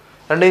சேர்த்துடுறோம்.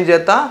 ரெண்டையும்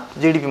சேர்த்தா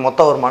ஜிடிபி மொத்த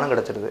வருமானம்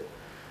கிடச்சிடுது.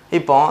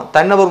 இப்போ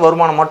தனிநபர்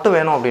வருமானம் மட்டும்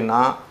வேணும்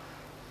அப்படின்னா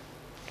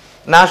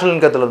நேஷனல்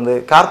இன்கத்திலேருந்து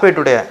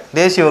கார்ப்பரேட்டுடைய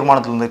தேசிய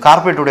வருமானத்திலேருந்து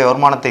கார்ப்பரேட்டுடைய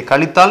வருமானத்தை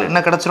கழித்தால் என்ன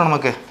கிடச்சிடும்?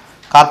 நமக்கு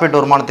கார்ப்பரேட்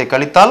வருமானத்தை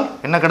கழித்தால்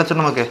என்ன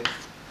கிடச்சிடும்? நமக்கு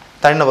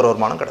தனிநபர்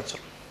வருமானம்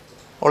கிடச்சிடும்.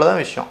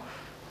 அவ்வளோதான் விஷயம்.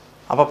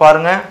 அப்போ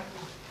பாருங்கள்,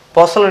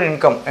 பர்சனல்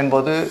இன்கம்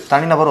என்பது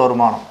தனிநபர்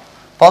வருமானம்.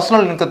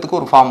 பர்சனல் இன்கத்துக்கு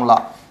ஒரு formula,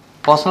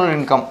 personal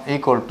income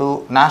equal to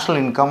national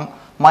income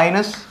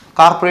minus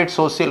corporate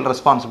social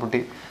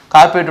responsibility,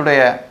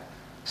 கார்ப்பரேட்டுடைய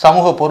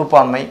சமூக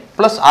பொறுப்பாண்மை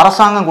ப்ளஸ்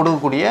அரசாங்கம்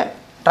கொடுக்கக்கூடிய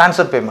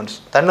ட்ரான்ஸ்ஃபர் பேமெண்ட்ஸ்.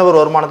 தனிநபர்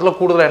வருமானத்தில்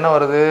கூடுதலாக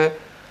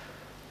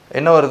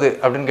என்ன வருது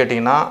அப்படின்னு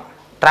கேட்டிங்கன்னா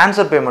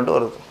ட்ரான்ஸ்ஃபர் பேமெண்ட்டு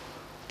வருது.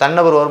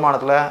 தனிநபர்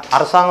வருமானத்தில்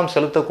அரசாங்கம்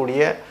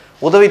செலுத்தக்கூடிய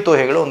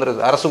உதவித்தொகைகள் வந்துடுது,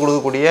 அரசு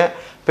கொடுக்கக்கூடிய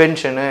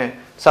பென்ஷனு,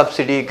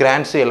 சப்சிடி,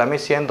 கிராண்ட்ஸு எல்லாமே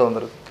சேர்ந்து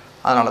வந்துடுது.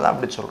 அதனால தான்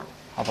அப்படி சொல்கிறோம்.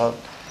 அப்போ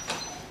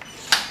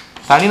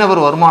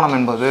தனிநபர் வருமானம்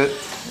என்பது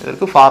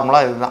இதற்கு ஃபார்முலா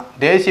இதுதான்.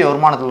 தேசிய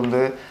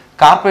வருமானத்திலிருந்து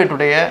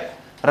கார்ப்பரேட்டுடைய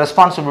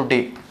ரெஸ்பான்சிபிலிட்டி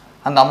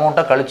அந்த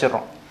அமௌண்ட்டை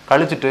கழிச்சிடறோம்.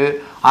 கழிச்சிட்டு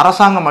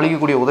அரசாங்கம்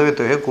அளிக்கக்கூடிய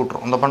உதவித்தொகையை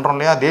கூட்டுறோம். இந்த பண்ணுறோம்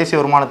இல்லையா? தேசிய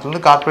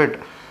வருமானத்திலேருந்து கார்ப்பரேட்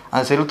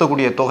அது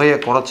செலுத்தக்கூடிய தொகையை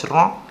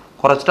குறைச்சிட்றோம்.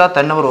 குறைச்சிட்டா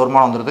தனிநபர்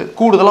வருமானம் வந்துடுது.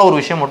 கூடுதலாக ஒரு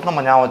விஷயம் மட்டும்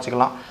நம்ம ஞாபகம்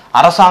வச்சுக்கலாம்,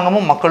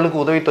 அரசாங்கமும் மக்களுக்கு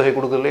உதவித்தொகை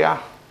கொடுக்குது இல்லையா,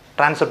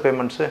 ட்ரான்ஸ்ஃபர்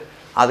பேமெண்ட்ஸு,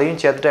 அதையும்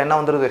சேர்த்துட்டா என்ன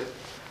வந்துடுது?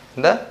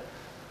 இந்த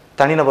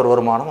தனிநபர்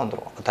வருமானம்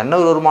வந்துடும்.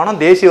 தனிநபர் வருமானம்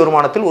தேசிய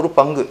வருமானத்தில் ஒரு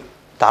பங்கு.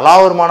 தலா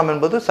வருமானம்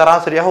என்பது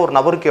சராசரியாக ஒரு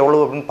நபருக்கு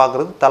எவ்வளவு அப்படின்னு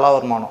பார்க்குறது தலா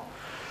வருமானம்.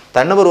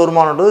 தனிநபர்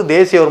வருமானம்ன்றது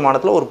தேசிய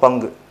வருமானத்தில் ஒரு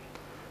பங்கு.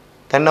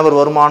 தனிநபர்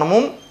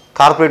வருமானமும்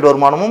கார்ப்பரேட்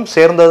வருமானமும்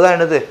சேர்ந்தது தான்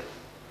என்னது?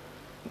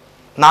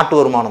 நாட்டு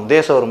வருமானம்,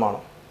 தேச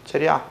வருமானம்.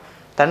 சரியா?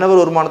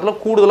 தனிநபர் வருமானத்தில்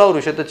கூடுதலாக ஒரு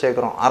விஷயத்தை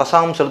சேர்க்குறோம்,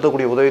 அரசாங்கம்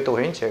செலுத்தக்கூடிய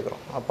உதவித்தொகையும்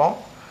சேர்க்குறோம். அப்போ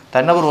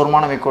தனிநபர்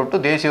வருமானம் ஈக்குவல் டு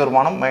தேசிய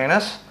வருமானம்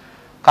மைனஸ்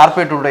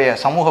கார்ப்பரேட்டுடைய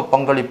சமூக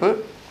பங்களிப்பு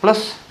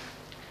ப்ளஸ்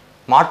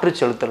மாற்று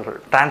செலுத்தல்கள்,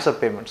 ட்ரான்ஸ்ஃபர்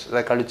பேமெண்ட்ஸ்,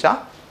 இதை கழிச்சா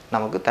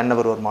நமக்கு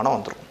தனிநபர் வருமானம்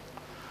வந்துடும்.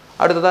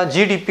 அடுத்ததாக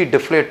ஜிடிபி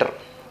டிஃப்ளேட்டர்,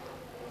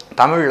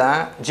 தமிழில்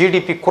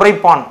ஜிடிபி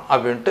குறைப்பான்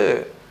அப்படின்ட்டு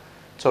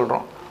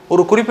சொல்கிறோம்.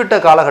 ஒரு குறிப்பிட்ட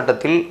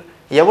காலகட்டத்தில்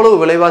எவ்வளவு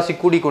விலைவாசி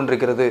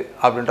கூடிக்கொண்டிருக்கிறது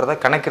அப்படின்றத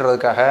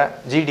கணக்கிடுறதுக்காக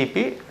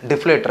ஜிடிபி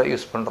டிஃப்ளேட்டரை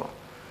யூஸ் பண்ணுறோம்.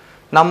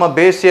 நம்ம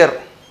base year,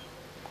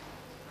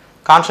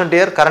 constant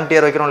year, current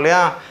year வைக்கிறோம்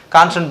இல்லையா?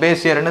 கான்ஸ்டன்ட்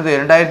பேஸ் இயர் என்னது?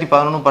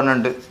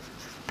 2011-12,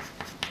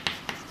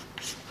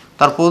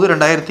 தற்போது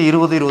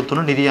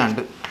 2020-21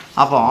 நிதியாண்டு.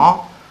 அப்போ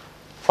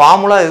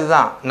ஃபார்முலா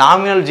இதுதான்.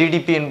 நாமினல்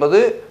ஜிடிபி என்பது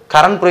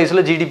கரண்ட்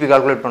ப்ரைஸில் ஜிடிபி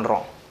கால்குலேட்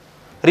பண்ணுறோம்,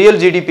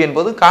 ரியல் ஜிடிபி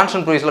என்பது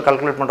கான்ஸ்டன்ட் ப்ரைஸில்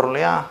கால்குலேட் பண்ணுறோம்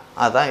இல்லையா?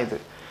 அதுதான் இது.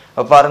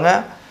 இப்போ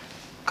பாருங்கள்,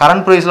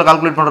 கரண்ட் ப்ரைஸில்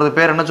கால்குலேட் பண்ணுறது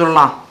பேர் என்ன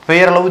சொல்லலாம்?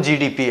 பெயரளவு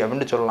ஜிடிபி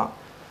அப்படின்ட்டு சொல்லலாம்.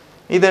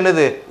 இது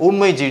என்னது?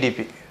 உண்மை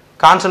ஜிடிபி.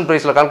 கான்ஸ்டன்ட்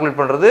ப்ரைஸில் கால்குலேட்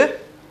பண்ணுறது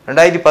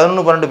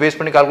 2011-12 பேஸ்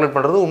பண்ணி கால்குலேட்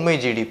பண்ணுறது உண்மை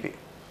ஜிடிபி.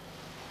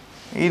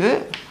 இது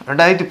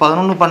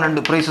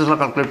 2011-12 ப்ரைஸஸில்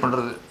கால்குலேட்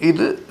பண்ணுறது.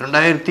 இது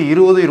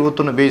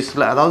 2020-21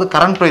 பேஸில், அதாவது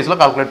கரண்ட் ப்ரைஸில்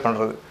கால்குலேட்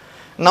பண்ணுறது.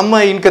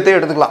 நம்ம இன்கத்தை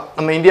எடுத்துக்கலாம்,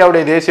 நம்ம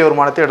இந்தியாவுடைய தேசிய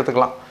வருமானத்தை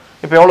எடுத்துக்கலாம்.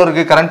 இப்போ எவ்வளோ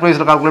இருக்குது? கரண்ட்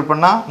ப்ரைஸில் கால்குலேட்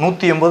பண்ணால்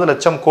 180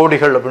 லட்சம்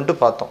கோடிகள் அப்படின்ட்டு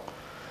பார்த்தோம்.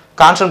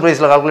 கான்ஸ்டன்ட்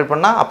ப்ரைஸில் கால்குலேட்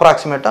பண்ணால்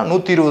அப்ராக்சிமேட்டாக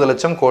 120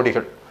 லட்சம்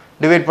கோடிகள்.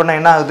 டிவைட் பண்ணால்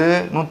என்ன ஆகுது?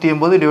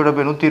 180 டிவைட்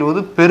பை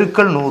 120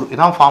 பெருக்கல் 100.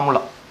 இதான்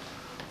ஃபார்முலா.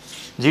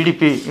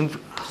 ஜிடிபி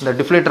இந்த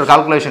டிஃப்ளேட்டர்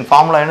கால்குலேஷன்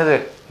ஃபார்முலா என்னது?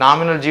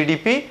 Nominal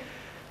GDP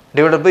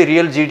divided by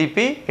real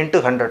GDP into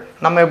 100.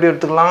 நம்ம எப்படி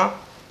எடுத்துக்கலாம்?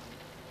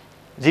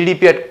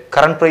 GDP at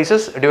current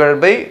prices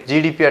divided by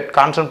GDP at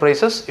constant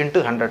prices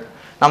into 100.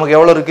 நமக்கு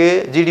எவ்வளோ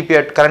இருக்குது? GDP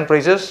at current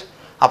prices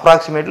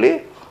approximately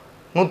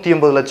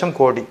 180 லட்சம்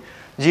கோடி.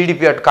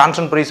 ஜிடிபி அட்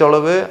கான்ஸ்டன்ட் ப்ரைஸ்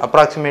எவ்வளவு?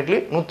 அப்ராக்சிமேட்லி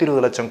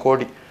 120 லட்சம்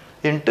கோடி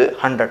இன்ட்டு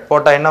 100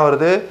 போட்டால் என்ன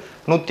வருது?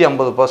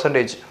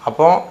 150%.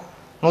 அப்போ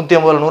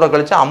 150 100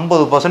 கழிச்சா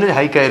 50%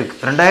 ஹைக் ஆயிருக்கு.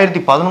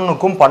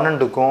 2011க்கும்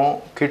 12க்கும்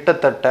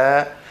கிட்டத்தட்ட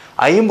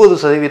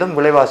 50%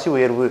 விலைவாசி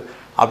உயர்வு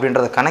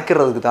அப்படின்றத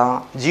கணக்கிறதுக்கு தான்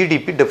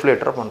ஜிடிபி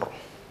டெஃப்லேட்டரை பண்ணுறோம்.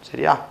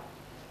 சரியா?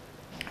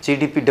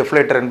 ஜிடிபி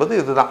டெஃப்லேட்டர் என்பது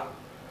இதுதான்.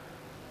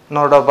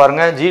 இன்னொரு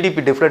பாருங்கள்,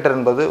 ஜிடிபி டெஃப்லேட்டர்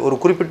என்பது ஒரு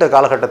குறிப்பிட்ட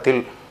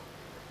காலகட்டத்தில்,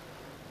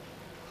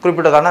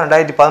 குறிப்பிட்ட காலம்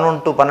 2011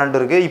 to 12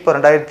 இருக்குது, இப்போ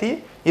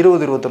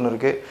 2020-21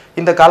 இருக்குது.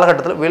 இந்த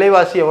காலகட்டத்தில்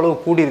விலைவாசி எவ்வளவு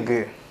கூடியிருக்கு?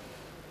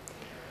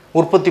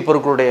 உற்பத்தி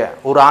பொருட்களுடைய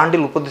ஒரு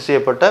ஆண்டில் உற்பத்தி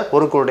செய்யப்பட்ட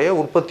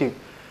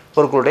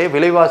பொருட்களுடைய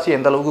விலைவாசி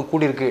எந்த அளவுக்கு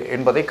கூடியிருக்கு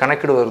என்பதை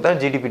கணக்கிடுவது தான்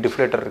ஜிடிபி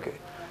டிஃப்ளேட்டர் இருக்குது.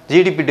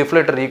 GDP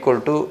deflator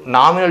equal to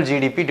nominal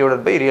GDP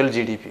divided by real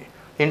GDP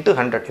into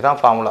 100. இதான்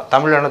ஃபார்முலா.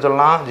 தமிழில் என்ன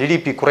சொல்லலாம்?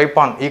 ஜிடிபி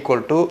குறைப்பான்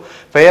ஈக்குவல் டு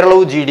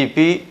பெயரளவு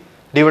ஜிடிபி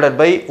டிவைடட்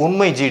பை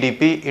உண்மை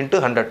ஜிடிபி இன்ட்டு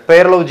 100.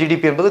 பெயரளவு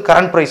ஜிடிபி என்பது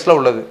கரண்ட் ப்ரைஸில்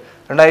உள்ளது,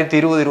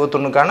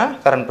 2020-21க்கான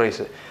கரண்ட்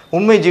ப்ரைஸு.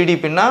 உண்மை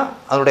ஜிடிபின்னா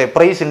அதனுடைய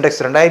ப்ரைஸ் இண்டெக்ஸ்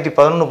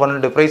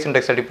 2011-12 ப்ரைஸ்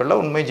இண்டெக்ஸ் அடிப்படையில்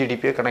உண்மை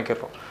ஜிடிபியை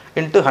கணக்கிடுறோம்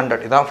இன்ட்டு 100.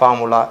 இதான்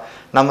ஃபார்முலா.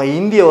 நம்ம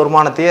இந்திய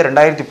வருமானத்தையே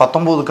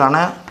 2019க்கான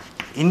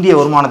இந்திய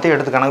வருமானத்தை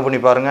எடுத்து கணக்கு பண்ணி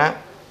பாருங்கள்.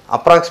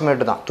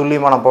 அப்ராக்சிமேட்டு தான்,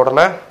 துல்லியமான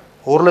போடலை.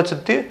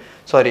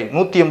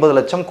 180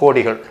 லட்சம்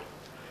கோடிகள்.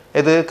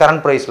 இது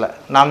கரண்ட் ப்ரைஸில்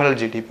நாமினல்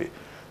ஜிடிபி.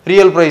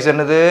 ரியல் ப்ரைஸ்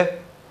என்னது?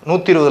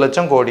 120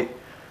 லட்சம் கோடி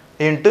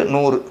இன்ட்டு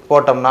 100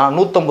 போட்டோம்னா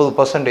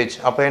 150%.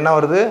 அப்போ என்ன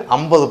வருது?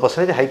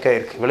 50% ஹைக்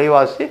ஆகிருக்கு.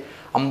 விலைவாசி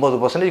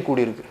 50%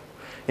 கூடியிருக்கு.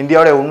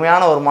 இந்தியாவுடைய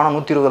உண்மையான வருமானம்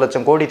 120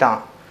 லட்சம் கோடி தான்,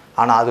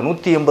 ஆனால் அது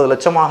 180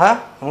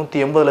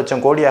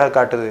 லட்சம் கோடியாக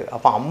காட்டுது.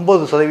 அப்போ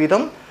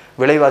 50%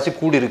 விலைவாசி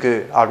கூடியிருக்கு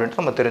அப்படின்ட்டு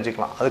நம்ம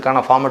தெரிஞ்சுக்கலாம்.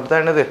 அதுக்கான ஃபார்மேட்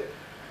தான் என்னது?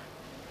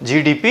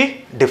 ஜிடிபி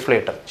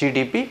டிஃப்ளேட்டர்,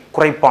 ஜிடிபி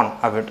குறைப்பான்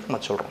அப்படின்ட்டு நம்ம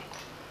சொல்கிறோம்.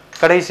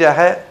 கடைசியாக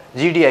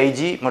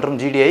ஜிடிஐஜி மற்றும்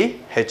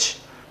ஜிடிஐஹெச்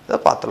இதை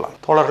பார்த்துடலாம்.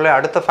 தோழர்களே,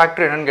 அடுத்த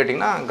ஃபேக்டர் என்னென்னு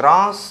கேட்டிங்கன்னா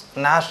கிராஸ்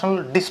நேஷ்னல்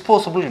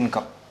டிஸ்போசபிள்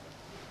இன்கம்.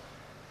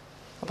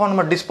 அப்போ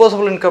நம்ம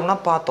டிஸ்போசபிள் இன்கம்னா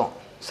பார்த்தோம்,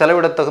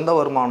 செலவிட தகுந்த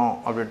வருமானம்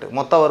அப்படின்ட்டு.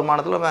 மொத்த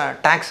வருமானத்தில் நம்ம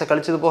டேக்ஸை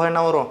கழிச்சது போக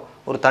என்ன வரும்?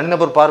 ஒரு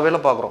தனிநபர்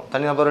பார்வையில் பார்க்குறோம்.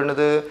 தனிநபர்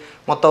என்னது?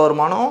 மொத்த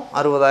வருமானம்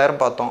 60,000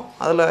 பார்த்தோம்.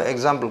 அதில்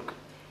எக்ஸாம்பிளுக்கு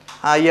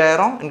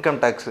 5,000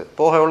 இன்கம் டேக்ஸு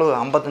போக எவ்வளோ?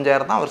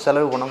 55,000 தான் அவர்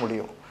செலவு பண்ண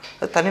முடியும்.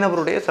 அது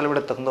தனிநபருடைய செலவிட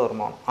தகுந்த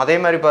வருமானம். அதே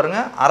மாதிரி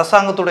பாருங்கள்,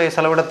 அரசாங்கத்துடைய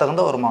செலவிட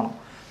தகுந்த வருமானம்.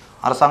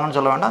 அரசாங்கம்னு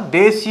சொல்ல வேண்டாம்,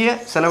 தேசிய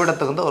செலவிட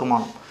தகுந்த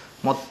வருமானம்.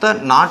 மொத்த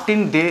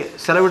நாட்டின்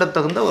செலவிட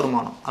தகுந்த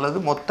வருமானம் அல்லது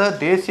மொத்த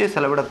தேசிய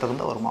செலவிட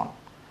தகுந்த வருமானம்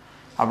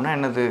அப்படின்னா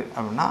என்னது?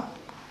 அப்படின்னா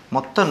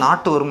மொத்த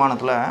நாட்டு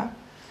வருமானத்தில்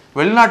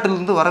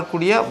வெளிநாட்டிலிருந்து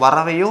வரக்கூடிய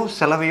வரவையோ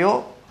செலவையோ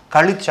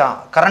கழிச்சா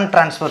கரண்ட்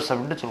ட்ரான்ஸ்ஃபர்ஸ்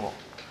அப்படின்ட்டு சொல்லுவோம்.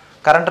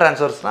 Current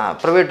ட்ரான்ஸ்ஃபர்ஸ்னால்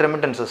private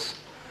remittances.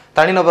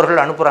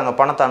 தனிநபர்கள் அனுப்புகிறாங்க,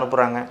 பணத்தை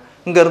அனுப்புகிறாங்க,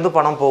 இங்கேருந்து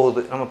பணம்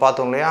போகுது. நம்ம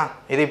பார்த்தோம் இல்லையா?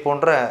 இதை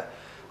போன்ற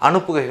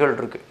அனுப்புகைகள்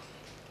இருக்குது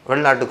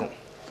வெளிநாட்டுக்கும்.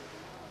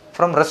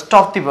 From rest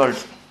of the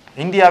world,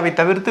 இந்தியாவை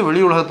தவிர்த்து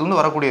வெளி உலகத்துலேருந்து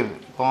வரக்கூடியது.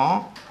 இப்போ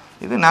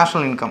இது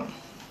நேஷ்னல் இன்கம்,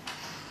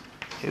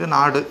 இது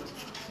நாடு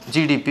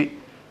ஜிடிபி,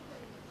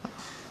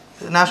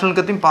 நேஷ்னல்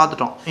இன்கத்தையும்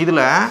பார்த்துட்டோம்.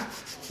 இதில்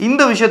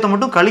இந்த விஷயத்தை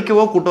மட்டும்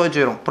கழிக்கவோ கூட்டவோ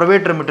செய்கிறோம்.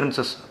 ப்ரைவேட்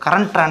ரெமிட்டன்சஸ்,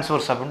 கரண்ட்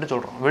ட்ரான்ஸ்ஃபர்ஸ் அப்படின்ட்டு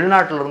சொல்கிறோம்.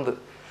 வெளிநாட்டிலிருந்து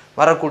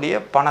வரக்கூடிய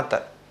பணத்தை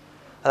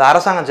அது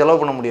அரசாங்கம்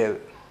செலவு பண்ண முடியாது.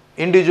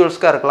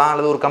 இண்டிவிஜுவல்ஸ்க்காக இருக்கலாம்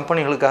அல்லது ஒரு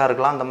கம்பெனிகளுக்காக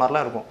இருக்கலாம், அந்த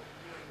மாதிரிலாம் இருக்கும்.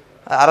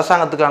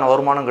 அரசாங்கத்துக்கான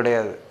வருமானம்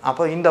கிடையாது.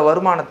 அப்போ இந்த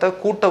வருமானத்தை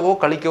கூட்டவோ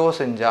கழிக்கவோ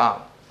செஞ்சால்,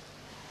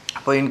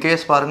 அப்போ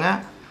இன்கேஸ் பாருங்கள்,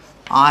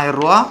 1000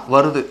 ரூபா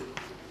வருது,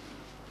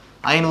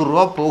 500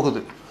 ரூபா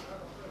போகுது,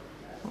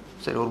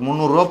 சரி ஒரு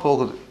 300 ரூபா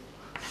போகுது,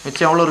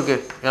 மிச்சம் எவ்வளோ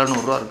இருக்குது?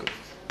 700 ரூபா இருக்குது.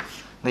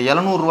 இந்த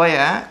 700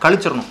 ரூபாயை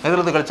கழிச்சிடணும்.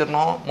 எதுலேருந்து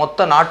கழிச்சிடணும்?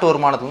 மொத்த நாட்டு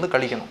வருமானத்துலேருந்து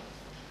கழிக்கணும்.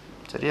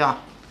 சரியா?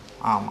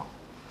 ஆமாம்,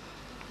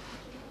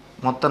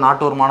 மொத்த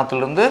நாட்டு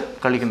வருமானத்திலேருந்து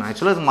கழிக்கணும்.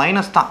 ஆக்சுவலாக இது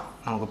மைனஸ் தான்,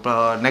 நமக்கு இப்போ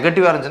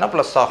நெகட்டிவாக இருந்துச்சுன்னா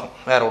ப்ளஸ் ஆகும்,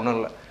 வேறு ஒன்றும்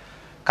இல்லை.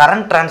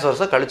 கரண்ட்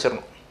ட்ரான்ஸ்ஃபர்ஸை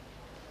கழிச்சிடணும்,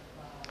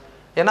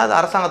 ஏன்னா அது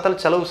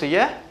அரசாங்கத்தால் செலவு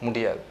செய்ய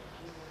முடியாது.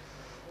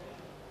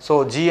 So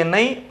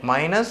GNI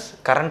minus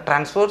current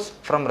transfers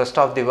from rest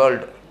of the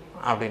world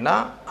அப்படின்னா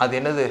அது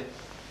என்னது?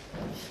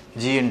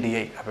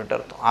 ஜிஎன்டிஐ அப்படின்ட்டு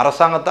அர்த்தம்.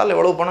 அரசாங்கத்தால்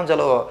எவ்வளவு பணம்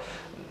செலவு,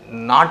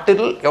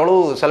 நாட்டில் எவ்வளவு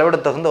செலவிட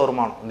தகுந்த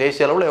வருமானம்,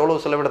 தேசிய அளவில்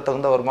எவ்வளவு செலவிட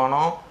தகுந்த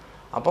வருமானம்.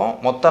 அப்போ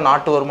மொத்த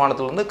நாட்டு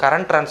வருமானத்திலேருந்து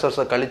கரண்ட்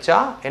ட்ரான்ஸ்ஃபர்ஸை கழிச்சா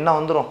என்ன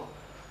வந்துடும்?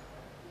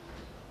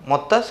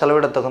 மொத்த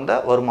செலவிட தகுந்த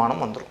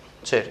வருமானம் வந்துடும்.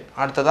 சரி,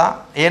 அடுத்ததான்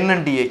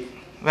என்என்டிஐ,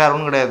 வேறு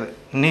ஒன்றும் கிடையாது,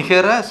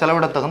 நிகர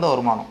செலவிட தகுந்த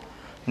வருமானம்.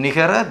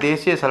 நிகர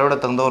தேசிய செலவிட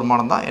தகுந்த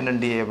வருமானம் தான்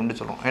என்என்டிஏ அப்படின்னு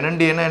சொல்லுவோம்.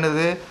 என்என்டிஏன்னா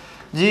என்னது?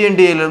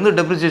 ஜிஎன்டிஏலேருந்து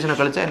டெப்ரிசியேஷனை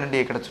கழிச்சா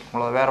என்என்டிஏ கிடச்சிடும்,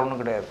 அவ்வளோ, வேறு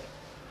ஒன்றும் கிடையாது.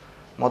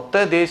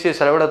 மொத்த தேசிய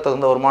செலவிட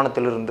தகுந்த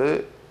வருமானத்திலிருந்து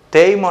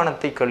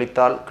தேய்மானத்தை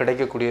கழித்தால்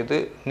கிடைக்கக்கூடியது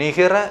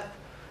நிகர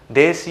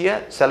தேசிய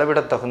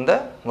செலவிடத்தகுந்த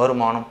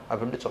வருமானம்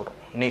அப்படின்ட்டு சொல்கிறோம்.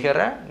 நிகர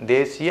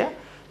தேசிய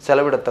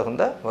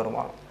செலவிடத்தகுந்த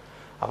வருமானம்.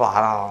 அப்போ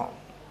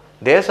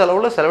தேச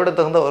அளவில்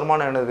செலவிடத்தகுந்த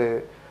வருமானம் என்னது?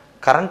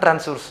 Current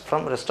transfers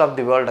from rest of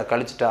the வேர்ல்டை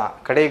கழிச்சிட்டா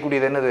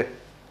கிடைக்கக்கூடியது என்னது?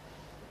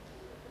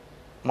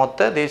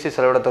 மொத்த தேசிய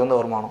செலவிடத்தகுந்த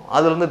வருமானம்.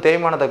 அதுலேருந்து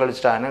தேய்மானத்தை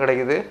கழிச்சிட்டா என்ன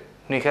கிடைக்குது?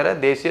 நிகர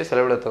தேசிய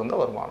செலவிடத்தகுந்த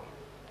வருமானம்.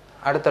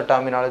 அடுத்த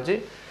terminology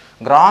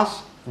cross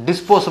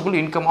disposable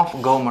income of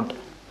government.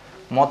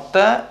 மொத்த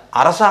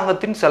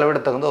அரசாங்கத்தின்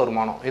செலவிடத்தகுந்த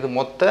வருமானம். இது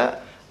மொத்த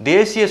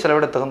தேசிய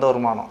செலவிடத்தகுந்த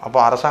வருமானம். அப்போ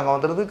அரசாங்கம்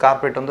வந்துடுது,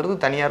 கார்ப்பரேட் வந்துடுது,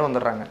 தனியாரும்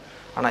வந்துடுறாங்க.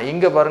 ஆனால்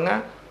இங்கே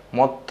பாருங்கள்,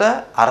 மொத்த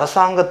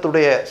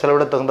அரசாங்கத்துடைய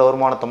செலவிடத்தகுந்த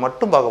வருமானத்தை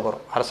மட்டும் பார்க்க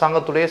போகிறோம்.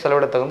 அரசாங்கத்துடைய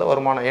செலவிடத்தகுந்த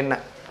வருமானம் என்ன?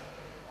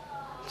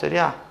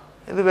 சரியா?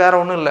 இது வேறு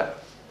ஒன்றும் இல்லை.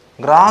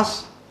 Cross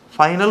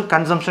final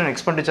consumption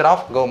expenditure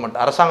of government.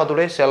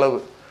 அரசாங்கத்துடைய செலவு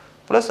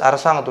ப்ளஸ்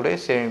அரசாங்கத்துடைய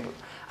சேமிப்பு.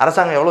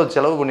 அரசாங்கம் எவ்வளோ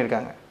செலவு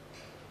பண்ணியிருக்காங்க,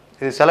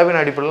 இது செலவின்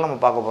அடிப்படையில் நம்ம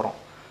பார்க்க போகிறோம்.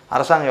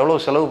 அரசாங்கம் எவ்வளோ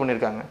செலவு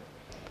பண்ணியிருக்காங்க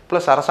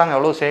ப்ளஸ் அரசாங்கம்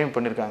எவ்வளோ சேமிப்பு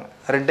பண்ணியிருக்காங்க,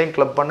 ரெண்டையும்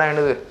கிளப் பண்ணால்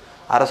என்னது?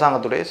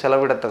 அரசாங்கத்துடைய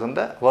செலவிடத்தகுந்த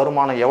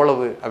வருமானம்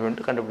எவ்வளவு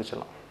அப்படின்ட்டு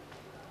கண்டுபிடிச்சிடலாம்.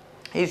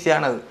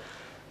 ஈஸியானது.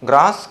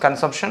 Cross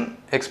consumption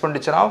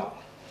expenditure of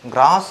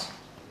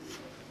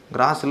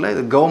cross இல்லை,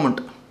 இது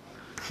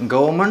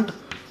கவர்மெண்ட்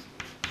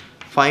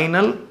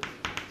ஃபைனல்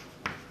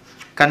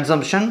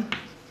கன்சம்ஷன்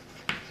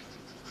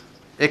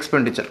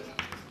எக்ஸ்பெண்டிச்சர்.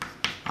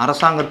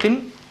 அரசாங்கத்தின்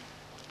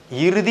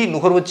இறுதி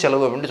நுகர்வு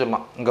செலவு அப்படின்ட்டு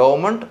சொல்லலாம்.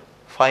 Government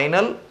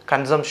final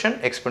consumption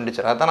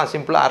expenditure. அதான் நான்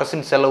சிம்பிளாக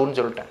அரசின் செலவுன்னு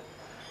சொல்லிட்டேன்.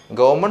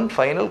 Government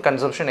final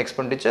consumption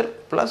expenditure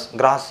plus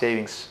cross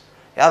savings.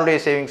 யாருடைய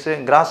சேவிங்ஸு?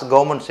 கிராஸ்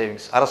கவர்மெண்ட்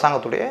சேவிங்ஸ்,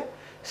 அரசாங்கத்துடைய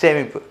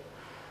சேமிப்பு.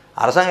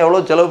 அரசாங்கம்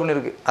எவ்வளோ செலவு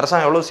பண்ணியிருக்கு,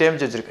 அரசாங்கம் எவ்வளோ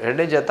சேமித்து வச்சுருக்கு,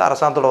 ரெண்டையும் சேர்த்து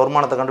அரசாங்கத்தோட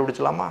வருமானத்தை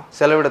கண்டுபிடிச்சலாமா?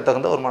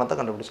 செலவிடத்தகுந்த வருமானத்தை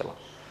கண்டுபிடிச்சலாம்.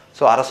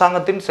 ஸோ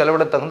அரசாங்கத்தின்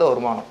செலவிடத்தகுந்த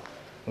வருமானம்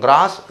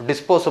cross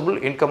disposable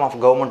income of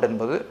government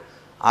என்பது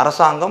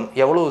அரசாங்கம்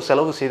எவ்வளவு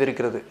செலவு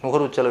செய்திருக்கிறது,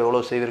 நுகர்வு செலவு எவ்வளோ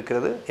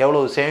செய்திருக்கிறது,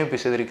 எவ்வளவு சேமிப்பு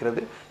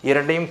செய்திருக்கிறது,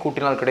 இரண்டையும்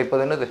கூட்டினால்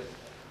கிடைப்பது என்னது?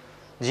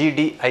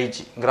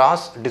 ஜிடிஐஜி,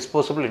 cross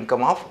disposable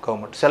income of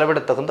government,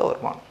 செலவிடத்தகுந்த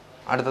வருமானம்.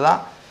 அடுத்ததாக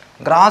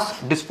cross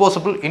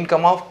disposable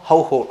income of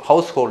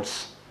house holds.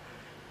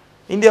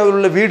 இந்தியாவில்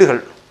உள்ள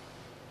வீடுகள்,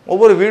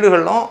 ஒவ்வொரு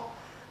வீடுகளிலும்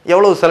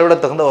எவ்வளவு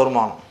செலவிடத்தகுந்த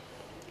வருமானம்.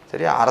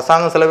 சரியா?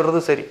 அரசாங்கம்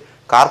செலவிடுறது சரி,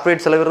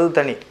 கார்ப்பரேட் செலவிடுறது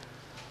தனி.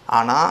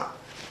 ஆனால்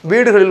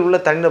வீடுகளில் உள்ள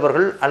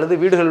தனிநபர்கள் அல்லது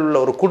வீடுகளில் உள்ள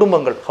ஒரு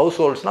குடும்பங்கள், ஹவுஸ்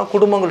ஹோல்ட்ஸ்னால்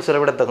குடும்பங்கள்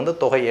செலவிடத்தகுந்த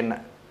தொகை என்ன?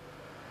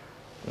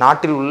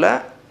 நாட்டில் உள்ள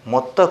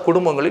மொத்த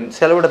குடும்பங்களின்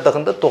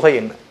செலவிடத்தகுந்த தொகை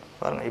என்ன?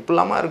 பாருங்கள்,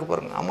 இப்படிலாமா இருக்குது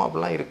பாருங்கள். ஆமாம்,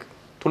 அப்படிலாம் இருக்குது.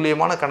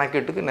 துல்லியமான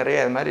கணக்கீட்டுக்கு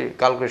நிறைய இது மாதிரி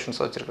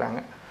கால்குலேஷன்ஸ்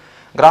வச்சுருக்காங்க.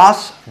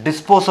 Cross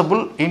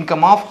disposable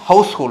income of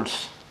house holds,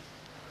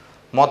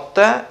 மொத்த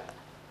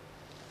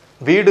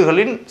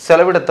வீடுகளின்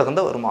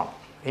செலவிடத்தகுந்த வருமானம்.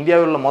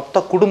 இந்தியாவில் உள்ள மொத்த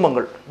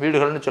குடும்பங்கள்,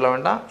 வீடுகள்னு சொல்ல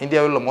வேண்டாம்,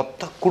 இந்தியாவில் உள்ள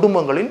மொத்த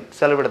குடும்பங்களின்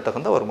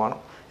செலவிடத்தகுந்த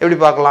வருமானம். எப்படி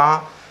பார்க்கலாம்?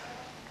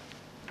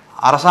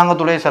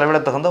 அரசாங்கத்துடைய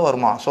செலவிடத்தகுந்த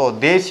வருமானம். ஸோ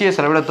தேசிய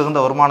செலவிடத்தகுந்த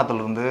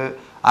வருமானத்திலிருந்து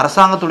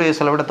அரசாங்கத்துடைய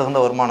செலவிடத்தகுந்த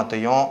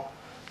வருமானத்தையும்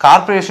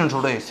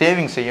கார்பரேஷன்ஸுடைய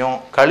சேவிங்ஸையும்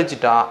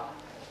கழிச்சிட்டா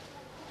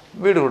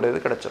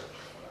வீடுகளுடையது கிடச்சிடும்.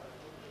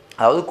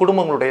 அதாவது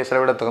குடும்பங்களுடைய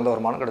செலவிடத்தகுந்த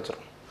வருமானம்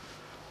கிடச்சிடும்.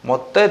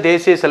 மொத்த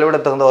தேசிய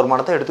செலவிடத்தகுந்த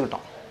வருமானத்தை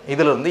எடுத்துக்கிட்டோம்.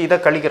 இதிலிருந்து இதை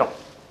கழிக்கிறோம்,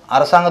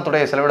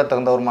 அரசாங்கத்துடைய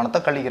செலவிடத்தகுந்த வருமானத்தை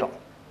கழிக்கிறோம்.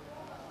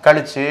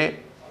 கழித்து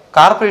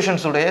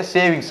கார்பரேஷன்ஸுடைய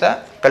சேவிங்ஸை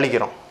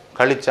கழிக்கிறோம்.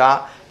 கழிச்சா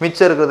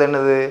மிச்சம் இருக்கிறது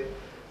என்னது?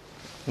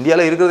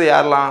 இந்தியாவில் இருக்கிறது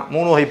யாரெல்லாம்?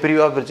 3 வகை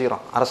பிரிவாக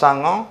பிரிச்சுக்கிறோம்.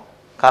 அரசாங்கம்,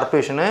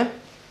 கார்பரேஷனு,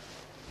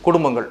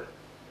 குடும்பங்கள்.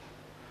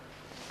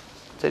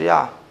 சரியா?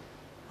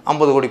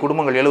 50 கோடி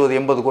குடும்பங்கள்,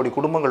 70-80 கோடி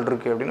குடும்பங்கள்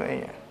இருக்குது அப்படின்னு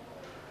வைங்க.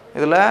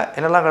 இதில்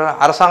என்னெல்லாம்?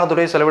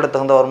 அரசாங்கத்துடைய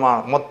செலவிடத்தகுந்த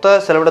வருமானம், மொத்த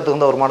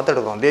செலவிடத்தகுந்த வருமானத்தை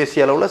எடுக்கிறோம்.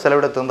 தேசிய அளவில்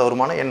செலவிடத்தகுந்த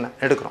வருமானம் என்ன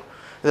எடுக்கிறோம்.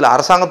 இதில்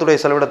அரசாங்கத்துடைய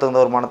செலவிடத்தகுந்த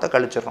வருமானத்தை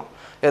கழிச்சிடுறோம்.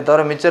 இதை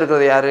தவிர மிச்சம்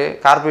இருக்கிறது யார்?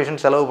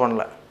 கார்பரேஷன் செலவு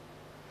பண்ணல,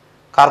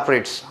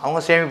 கார்ப்பரேட்ஸ் அவங்க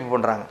சேமிப்பு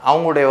பண்ணுறாங்க,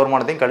 அவங்களுடைய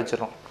வருமானத்தையும்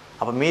கழிச்சிடும்.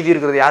 அப்போ மீதி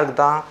இருக்கிறது யாருக்கு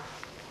தான்?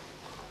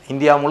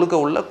 இந்தியா முழுக்க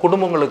உள்ள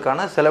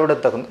குடும்பங்களுக்கான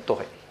செலவிடத்தகுந்த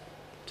தொகை.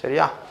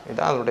 சரியா?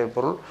 இதுதான் அதனுடைய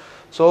பொருள்.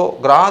 So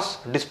cross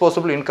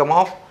disposable income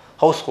of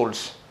house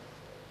holds,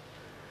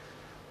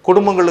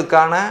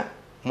 குடும்பங்களுக்கான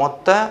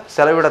மொத்த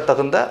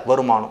செலவிடத்தகுந்த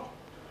வருமானம்.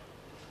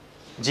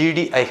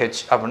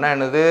 ஜிடிஐஹெச் அப்படின்னா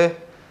என்னது?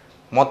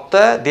 மொத்த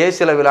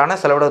தேசிய அளவிலான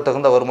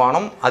செலவிடத்தகுந்த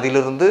வருமானம்.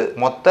 அதிலிருந்து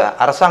மொத்த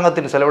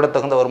அரசாங்கத்தின்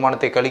செலவிடத்தகுந்த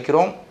வருமானத்தை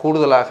கழிக்கிறோம்.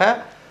 கூடுதலாக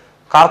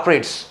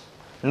கார்ப்பரேட்ஸ்,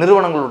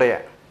 நிறுவனங்களுடைய,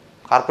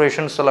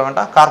 கார்ப்பரேஷன் சொல்ல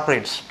வேண்டாம்,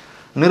 கார்ப்பரேட்ஸ்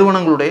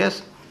நிறுவனங்களுடைய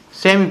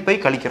சேமிப்பை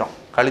கழிக்கிறோம்.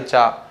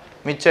 கழிச்சா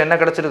மிச்சம் என்ன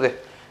கிடச்சிடுது?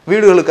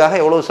 வீடுகளுக்காக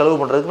எவ்வளோ செலவு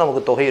பண்ணுறதுக்கு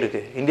நமக்கு தொகை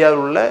இருக்குது.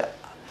 இந்தியாவில் உள்ள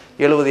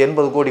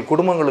 70-80 கோடி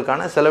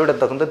குடும்பங்களுக்கான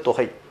செலவிடத்தகுந்த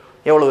தொகை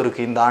எவ்வளோ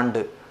இருக்குது இந்த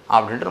ஆண்டு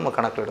அப்படின்ட்டு நம்ம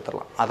கணக்கில்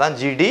எடுத்துடலாம். அதான்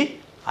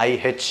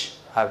ஜிடிஐஹெச்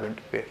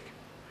அப்படின்ட்டு பேர்.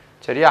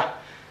 சரியா?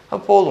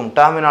 போதும்.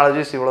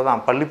 டெர்மினாலஜிஸ் இவ்வளோ தான்.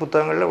 பள்ளி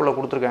புத்தகங்களில் இவ்வளோ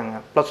கொடுத்துருக்காங்க,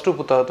 +2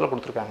 புத்தகத்தில்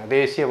கொடுத்துருக்காங்க.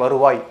 தேசிய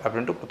வருவாய்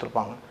அப்படின்ட்டு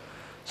கொடுத்துருப்பாங்க.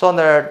 ஸோ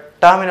அந்த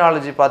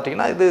டெர்மினாலஜி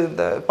பார்த்திங்கன்னா, இது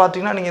இந்த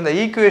பார்த்திங்கன்னா நீங்கள் இந்த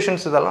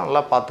ஈக்குவேஷன்ஸ் இதெல்லாம்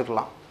நல்லா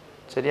பார்த்துக்கலாம்.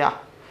 சரியா?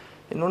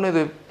 இன்னொன்று,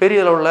 இது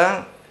பெரிய அளவில்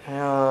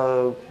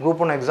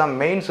குரூப் 1 எக்ஸாம்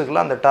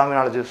மெயின்ஸுக்கெலாம் அந்த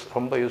டெர்மினாலஜிஸ்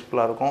ரொம்ப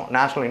யூஸ்ஃபுல்லாக இருக்கும்.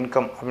 நேஷ்னல்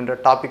இன்கம் அப்படின்ற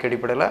டாபிக்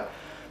அடிப்படையில்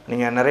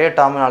நீங்கள் நிறைய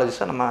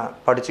டெர்மினாலஜிஸை நம்ம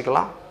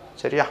படிச்சுக்கலாம்.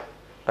 சரியா?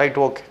 Right,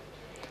 okay.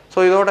 ஸோ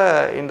இதோட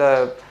இந்த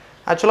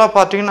ஆக்சுவலாக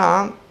பார்த்தீங்கன்னா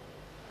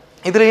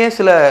இதுலேயே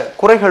சில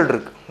குறைகள்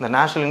இருக்குது. இந்த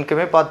நேஷ்னல்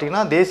இன்கமே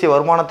பார்த்தீங்கன்னா தேசிய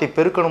வருமானத்தை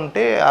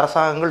பெருக்கணும்ட்டே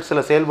அரசாங்கங்கள் சில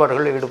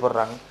செயல்பாடுகளில்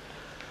ஈடுபடுறாங்க.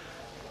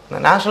 இந்த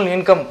நேஷ்னல்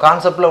இன்கம்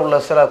கான்செப்டில் உள்ள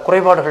சில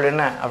குறைபாடுகள்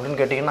என்ன அப்படின்னு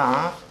கேட்டிங்கன்னா,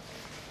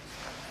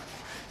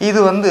 இது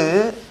வந்து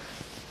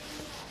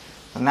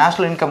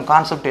நேஷ்னல் இன்கம்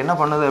கான்செப்ட் என்ன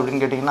பண்ணுது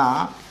அப்படின்னு கேட்டிங்கன்னா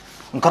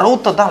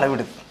க்ரௌத்தை தான்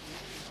அளவிடுது,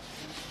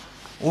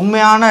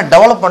 உண்மையான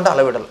டெவலப்மெண்ட்டை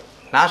அளவிடல்.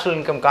 நேஷ்னல்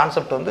இன்கம்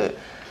கான்செப்ட் வந்து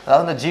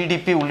அதாவது இந்த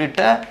ஜிடிபி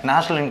உள்ளிட்ட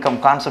நேஷ்னல் இன்கம்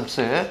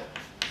கான்செப்ட்ஸு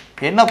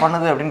என்ன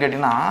பண்ணுது அப்படின்னு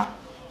கேட்டிங்கன்னா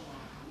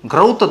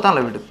க்ரௌத்தை தான்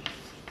அளவிடுது,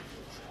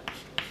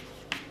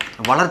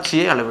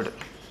 வளர்ச்சியை அளவிடு.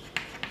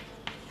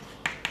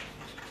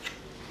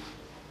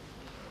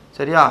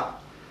 சரியா?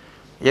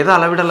 எதை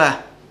அளவிடலை?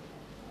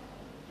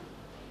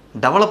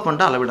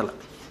 டெவலப்மெண்ட்டை அளவிடலை.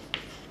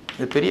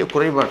 இது பெரிய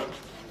குறைபாடு.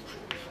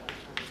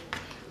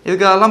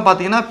 இதுக்கெல்லாம்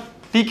பார்த்தீங்கன்னா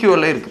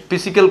பிக்யூஎல்ஐ இருக்குது,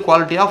 physical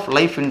quality of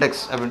life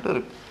index அப்படின்ட்டு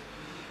இருக்குது.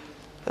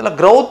 இதில்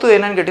க்ரௌத்து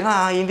என்னன்னு கேட்டிங்கன்னா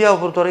இந்தியாவை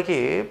பொறுத்த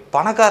வரைக்கும்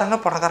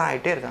பணக்காரன்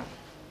ஆகிட்டே இருக்காங்க.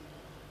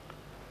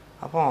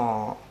 அப்போ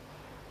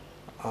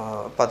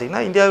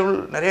பார்த்திங்கன்னா இந்தியாவில்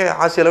நிறைய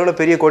ஆசிய அளவில்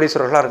பெரிய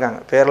கோடீஸ்வரர்களாக இருக்காங்க,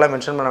 பேரெல்லாம்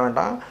மென்ஷன் பண்ண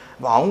வேண்டாம்.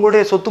 இப்போ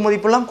அவங்களுடைய சொத்து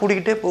மதிப்பெல்லாம்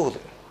கூடிக்கிட்டே போகுது.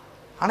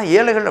 ஆனால்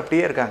ஏழைகள்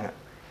அப்படியே இருக்காங்க.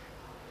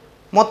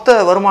 மொத்த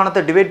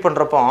வருமானத்தை டிவைட்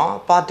பண்ணுறப்போ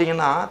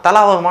பார்த்திங்கன்னா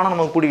தலா வருமானம்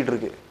நமக்கு கூடிக்கிட்டு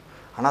இருக்குது.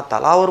 ஆனால்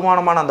தலா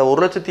வருமானமான அந்த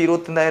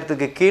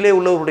 1,25,000க்கு கீழே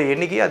உள்ளவருடைய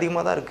எண்ணிக்கை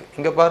அதிகமாக தான் இருக்குது.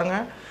 இங்கே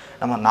பாருங்கள்,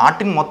 நம்ம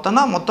நாட்டின்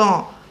மொத்தம்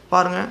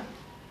பாருங்கள்,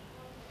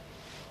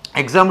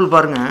 எக்ஸாம்பிள்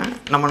பாருங்கள்,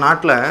 நம்ம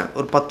நாட்டில்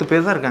ஒரு 10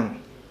 பேர் தான் இருக்காங்க.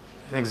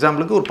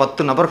 எக்ஸாம்பிளுக்கு ஒரு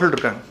 10 நபர்கள்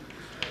இருக்காங்க.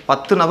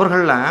 10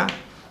 நபர்களில்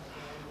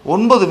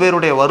 9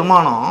 பேருடைய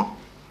வருமானம்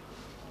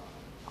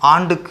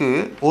ஆண்டுக்கு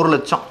 1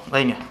 லட்சம்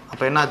வைங்க.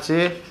 அப்போ என்னாச்சு?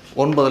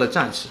 9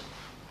 லட்சம் ஆச்சு.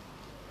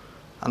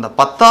 அந்த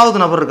 10வது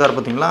நபர் இருக்கார்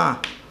பார்த்தீங்களா,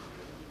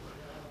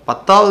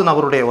 10வது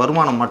நபருடைய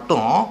வருமானம்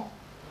மட்டும்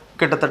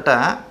கிட்டத்தட்ட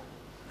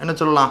என்ன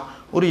சொல்லலாம்,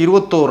 ஒரு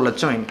 21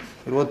 லட்சம் வைங்க.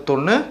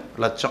 21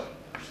 லட்சம்,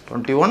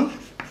 21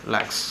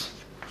 lakhs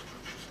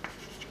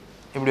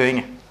இப்படி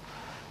வைங்க.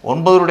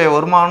 9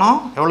 வருமானம்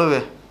எவ்வளவு?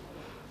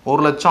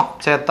 1 லட்சம்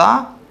சேர்த்தா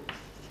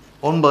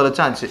 9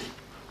 லட்சம் ஆச்சு.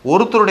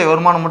 ஒருத்தருடைய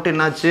வருமானம் மட்டும்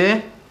என்னாச்சு?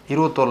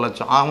 21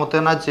 லட்சம். ஆக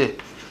மொத்தம் என்னாச்சு?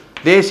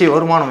 தேசிய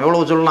வருமானம் எவ்வளோ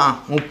சொல்லலாம்?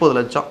 30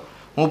 லட்சம்.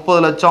 30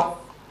 லட்சம்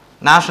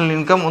நேஷ்னல்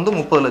இன்கம் வந்து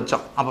 30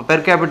 லட்சம். அப்போ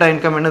பெர் கேபிட்டா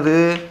இன்கம் என்னது?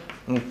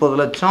 30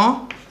 லட்சம்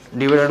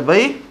டிவைடட் பை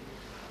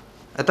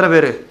எத்தனை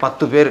பேர்?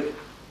 10 பேர்.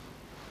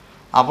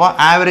 அப்போ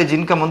ஆவரேஜ்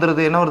இன்கம்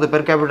வந்துடுது. என்ன வருது?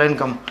 பெர் கேபிட்டா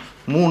இன்கம்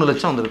 3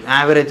 லட்சம் வந்துடுது.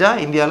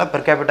 ஆவரேஜாக இந்தியாவில்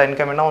பெர் கேபிட்டா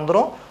இன்கம் என்ன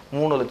வந்துடும்?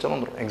 3 லட்சம்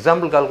வந்துடும்.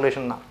 எக்ஸாம்பிள்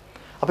கால்குலேஷன் தான்.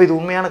 அப்போ இது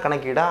உண்மையான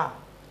கணக்கீடா?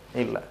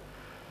 இல்லை.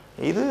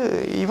 இது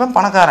இவன்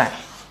பணக்காரன்.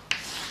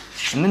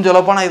 இன்னும்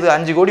சொல்லப்போனால் இது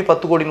 5 கோடி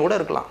 10 கோடின்னு கூட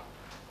இருக்கலாம்.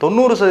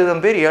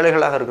 90% பேர்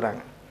ஏழைகளாக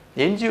இருக்கிறாங்க.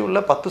 என்ஜிஓவில்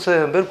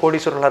 10% பேர்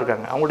கோடீஸ்வரர்களாக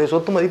இருக்காங்க. அவங்களுடைய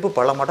சொத்து மதிப்பு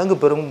பல மடங்கு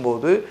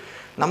பெருகும்போது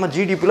நம்ம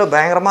ஜிடிபியில்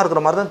பயங்கரமாக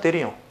இருக்கிற மாதிரி தான்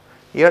தெரியும்.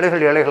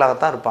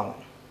 ஏழைகளாகத்தான் இருப்பாங்க.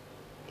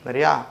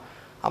 சரியா?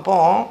 அப்போ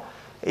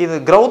இது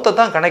க்ரௌத்தை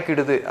தான்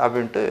கணக்கிடுது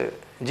அப்படின்ட்டு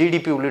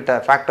ஜிடிபி உள்ளிட்ட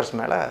ஃபேக்டர்ஸ்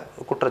மேலே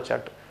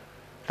குற்றச்சாட்டு.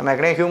 நம்ம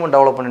ஏற்கனவே ஹியூமன்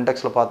டெவலப்மெண்ட்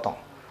இண்டெக்ஸில் பார்த்தோம்.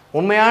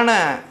 உண்மையான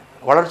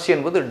வளர்ச்சி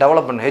என்பது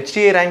டெவலப்மெண்ட்.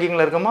 ஹெச்டிஐ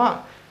ரேங்கிங்கில் இருக்குமா?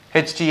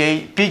 ஹெச்டிஐ,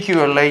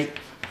 பிக்யூஎல்ஐ,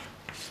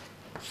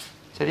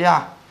 சரியா,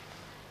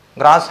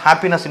 கிராஸ்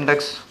ஹாப்பினஸ்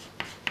இண்டெக்ஸ்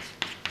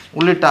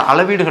உள்ளிட்ட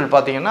அளவீடுகள்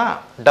பார்த்தீங்கன்னா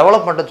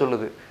டெவலப்மெண்ட்டை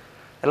சொல்லுது.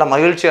 எல்லாம்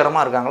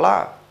மகிழ்ச்சிகரமாக இருக்காங்களா,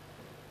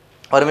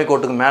 வறுமை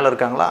கோட்டுக்கு மேலே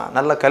இருக்காங்களா,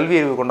 நல்ல கல்வி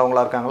அறிவு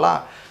கொண்டவங்களாக இருக்காங்களா,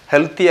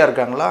 ஹெல்த்தியாக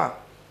இருக்காங்களா,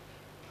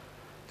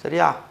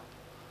 சரியா.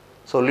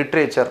 ஸோ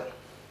லிட்ரேச்சர்,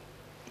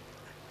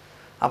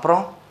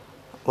 அப்புறம்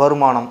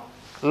வருமானம்,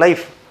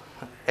 லைஃப்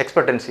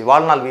எக்ஸ்பெக்டன்சி,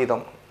 வாழ்நாள்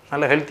வீதம்,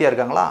 நல்ல ஹெல்த்தியாக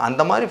இருக்காங்களா,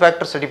 அந்த மாதிரி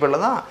ஃபேக்டர்ஸ்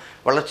அடிப்படையில் தான்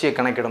வளர்ச்சியை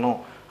கணக்கிடணும்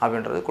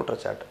அப்படின்றது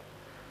குற்றச்சாட்டு.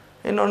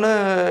 இன்னொன்று,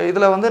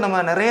 இதில் வந்து நம்ம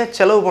நிறைய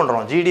செலவு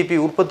பண்ணுறோம். ஜிடிபி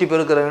உற்பத்தி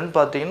பெருக்கிறதுன்னு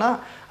பார்த்தீங்கன்னா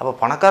அப்போ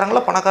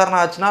பணக்காரன்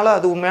ஆச்சுனால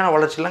அது உண்மையான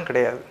வளர்ச்சிலாம்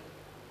கிடையாது.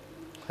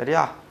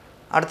 சரியா?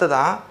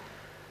 அடுத்ததான்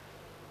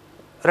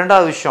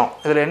ரெண்டாவது விஷயம்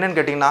இதில் என்னென்னு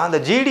கேட்டிங்கன்னா, இந்த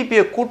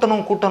ஜிடிபியை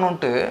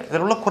கூட்டணுன்ட்டு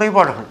இதில் உள்ள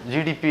குறைபாடுகள்,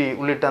 ஜிடிபி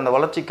உள்ளிட்ட அந்த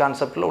வளர்ச்சி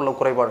கான்செப்டில் உள்ள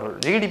குறைபாடுகள்.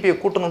 ஜிடிபியை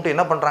கூட்டணுன்ட்டு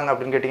என்ன பண்ணுறாங்க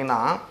அப்படின்னு கேட்டிங்கன்னா,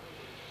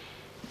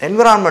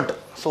 என்விரான்மெண்ட்,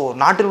 ஸோ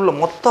நாட்டில் உள்ள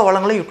மொத்த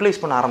வளங்களையும்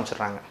யூட்டிலைஸ் பண்ண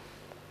ஆரம்பிச்சிடுறாங்க.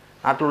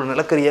 நாட்டில் உள்ள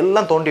நிலக்கரி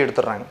எல்லாம் தோண்டி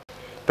எடுத்துடுறாங்க,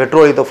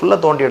 பெட்ரோலியத்தை ஃபுல்லாக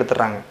தோண்டி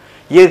எடுத்துடுறாங்க,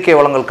 இயற்கை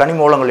வளங்கள்,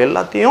 கனிம வளங்கள்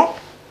எல்லாத்தையும்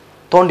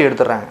தோண்டி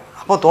எடுத்துடுறாங்க.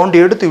 அப்போ தோண்டி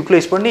எடுத்து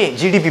யூட்டிலைஸ் பண்ணி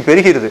ஜிடிபி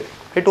பெருகிறது.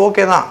 ரைட்,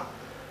 ஓகே தான்.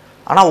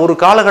 ஆனால் ஒரு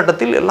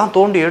காலகட்டத்தில் எல்லாம்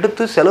தோண்டி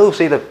எடுத்து செலவு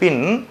செய்த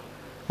பின்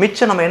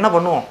மிச்சம் நம்ம என்ன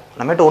பண்ணுவோம்?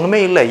 நம்மகிட்ட ஒன்றுமே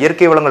இல்லை,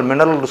 இயற்கை வளங்கள்,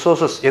 மினரல்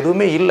ரிசோர்ஸஸ்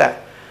எதுவுமே இல்லை.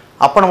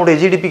 அப்போ நம்முடைய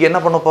ஜிடிபிக்கு என்ன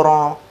பண்ண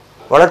போகிறோம்?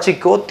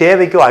 வளர்ச்சிக்கோ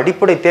தேவைக்கோ,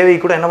 அடிப்படை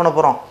தேவைக்கு கூட என்ன பண்ண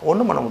போகிறோம்?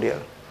 ஒன்றும் பண்ண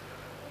முடியாது.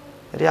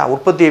 சரியா?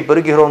 உற்பத்தியை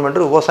பெருக்கிறோம்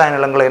என்று விவசாய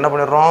நிலங்களை என்ன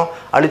பண்ணிடுறோம்?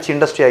 அழிச்சு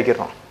இண்டஸ்ட்ரி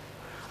ஆக்கிடுறோம்.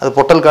 அது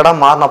பொட்டல் காடாக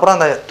மாறின அப்புறம்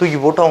அந்த தூக்கி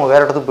போட்டு அவங்க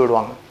வேறு இடத்துக்கு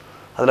போயிடுவாங்க.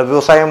 அதில்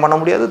விவசாயம் பண்ண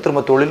முடியாது,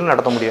 திரும்ப தொழிலும்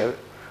நடத்த முடியாது.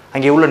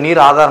 அங்கே உள்ள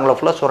நீர் ஆதாரங்களை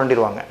ஃபுல்லாக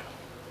சுரண்டிடுவாங்க.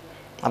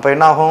 அப்போ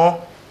என்ன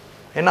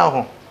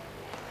ஆகும்?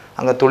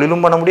 அங்கே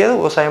தொழிலும் பண்ண முடியாது,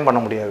 விவசாயம்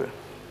பண்ண முடியாது.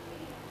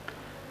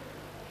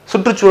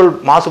 சுற்றுச்சூழல்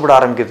மாசுபட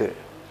ஆரம்பிக்குது.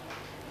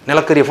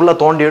 நிலக்கரியை ஃபுல்லாக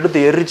தோண்டி எடுத்து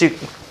எரிச்சு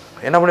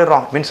என்ன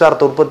பண்ணிடுறோம்?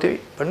 மின்சாரத்தை உற்பத்தி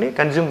பண்ணி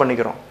கன்சியூம்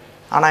பண்ணிக்கிறோம்.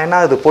 ஆனால் என்ன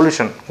ஆகுது?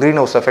 பொல்யூஷன், க்ரீன்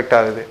ஹவுஸ் எஃபெக்ட்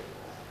ஆகுது.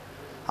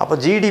 அப்போ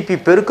ஜிடிபி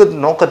பெருக்க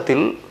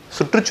நோக்கத்தில்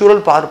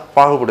சுற்றுச்சூழல்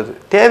பாகுபடுது.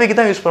 தேவைக்கு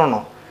தான் யூஸ்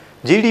பண்ணணும்.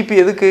 ஜிடிபி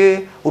எதுக்கு?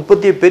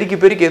 உற்பத்தியை பெருக்கி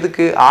பெருக்கி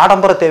எதுக்கு?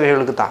 ஆடம்பர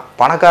தேவைகளுக்கு தான்,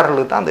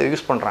 பணக்காரர்களுக்கு தான் அந்த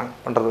யூஸ்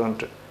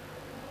பண்ணுறது.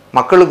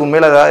 மக்களுக்கு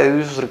உண்மையில் ஏதாவது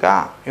யூஸஸ் இருக்கா?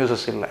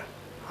 யூஸஸ் இல்லை.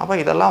 அப்போ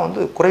இதெல்லாம்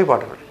வந்து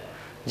குறைபாடுகள்.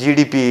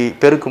 ஜிடிபி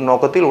பெருக்கும்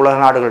நோக்கத்தில் உலக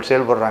நாடுகள்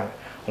செயல்படுறாங்க,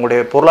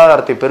 உங்களுடைய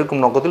பொருளாதாரத்தை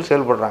பெருக்கும் நோக்கத்தில்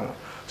செயல்படுறாங்க,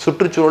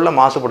 சுற்றுச்சூழலை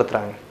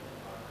மாசுபடுத்துகிறாங்க.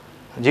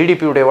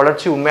 ஜிடிபியுடைய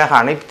வளர்ச்சி உண்மையாக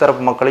அனைத்து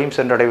தரப்பு மக்களையும்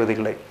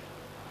சென்றடைவதில்லை.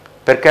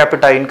 பெர்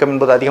கேபிட்டா இன்கம்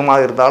என்பது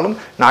அதிகமாக இருந்தாலும்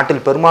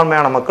நாட்டில்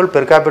பெரும்பான்மையான மக்கள்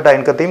பெர் கேபிட்டா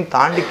இன்கத்தையும்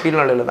தாண்டி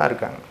கீழ்நிலையில் தான்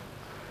இருக்காங்க.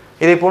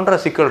 இதை போன்ற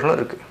சிக்கல்களும்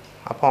இருக்குது.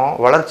 அப்போ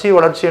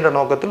வளர்ச்சி என்ற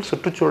நோக்கத்தில்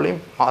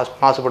சுற்றுச்சூழலையும்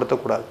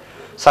மாசுபடுத்தக்கூடாது.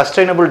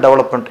 சஸ்டைனபிள்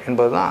டெவலப்மெண்ட்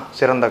என்பது தான்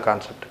சிறந்த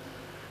கான்செப்ட்.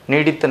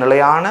 நீடித்த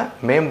நிலையான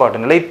மேம்பாடு,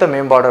 நிலைத்த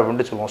மேம்பாடு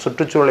அப்படின்ட்டு சொல்லுவோம்.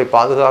 சுற்றுச்சூழலை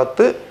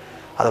பாதுகாத்து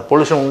அதை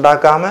பொல்யூஷன்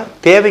உண்டாக்காமல்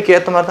தேவைக்கு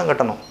ஏற்ற மாதிரி தான்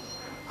கட்டணும்.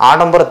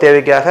 ஆடம்பர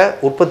தேவைக்காக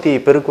உற்பத்தியை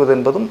பெருக்குவது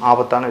என்பதும்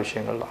ஆபத்தான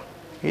விஷயங்கள் தான்.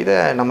 இதை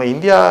நம்ம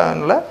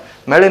இந்தியாவில்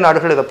மேலை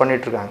நாடுகள் இதை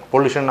பண்ணிகிட்ருக்காங்க.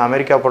 பொல்யூஷன்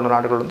அமெரிக்கா போன்ற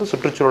நாடுகள் வந்து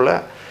சுற்றுச்சூழலை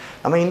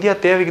நம்ம இந்தியா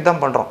தேவைக்கு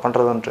தான்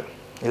பண்ணுறதுன்ட்டு.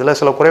 இதில்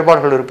சில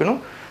குறைபாடுகள் இருப்பினும்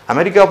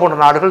அமெரிக்கா போன்ற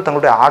நாடுகள்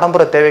தங்களுடைய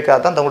ஆடம்பர தேவைக்காக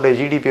தான் தங்களுடைய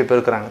ஜிடிபியை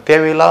பெருக்கிறாங்க.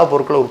 தேவையில்லாத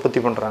பொருட்களை உற்பத்தி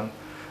பண்ணுறாங்க.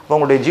 அப்போ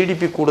அவங்களுடைய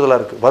ஜிடிபி கூடுதலாக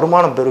இருக்குது,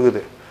 வருமானம்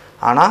பெருகுது,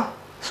 ஆனால்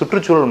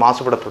சுற்றுச்சூழல்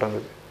மாசுபட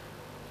தொடங்குது.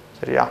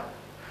 சரியா?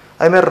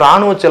 அதேமாதிரி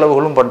இராணுவ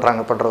செலவுகளும்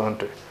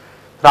பண்ணுறதுன்ட்டு.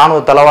 இராணுவ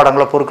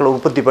தளவாடங்களை பொருட்களை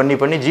உற்பத்தி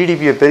பண்ணி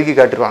ஜிடிபியை பெருக்கி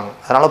காட்டிடுவாங்க.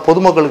 அதனால்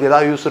பொதுமக்களுக்கு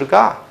ஏதாவது யூஸ்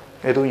இருக்கா?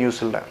 எதுவும்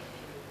யூஸ் இல்லை.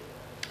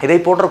 இதை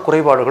போன்ற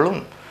குறைபாடுகளும்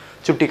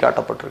சுட்டி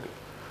காட்டப்பட்டிருக்கு.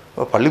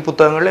 பள்ளி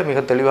புத்தகங்களே மிக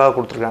தெளிவாக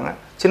கொடுத்துருக்காங்க.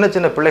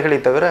 சின்ன பிள்ளைகளை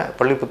தவிர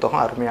பள்ளி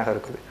புத்தகம் அருமையாக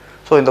இருக்குது.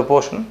 ஸோ இந்த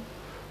போர்ஷன்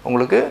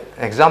உங்களுக்கு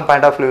exam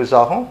point of view use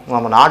ஆகும்.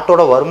 நம்ம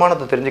நாட்டோட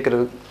வருமானத்தை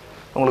தெரிஞ்சுக்கிறதுக்கு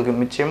உங்களுக்கு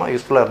நிச்சயமாக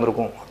யூஸ்ஃபுல்லாக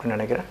இருந்திருக்கும் அப்படின்னு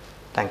நினைக்கிறேன்.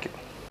 தேங்க்யூ.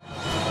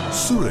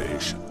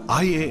 சுரேஷ்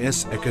IAS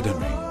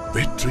அகாடமி,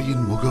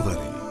 வெற்றியின்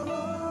முகவரி.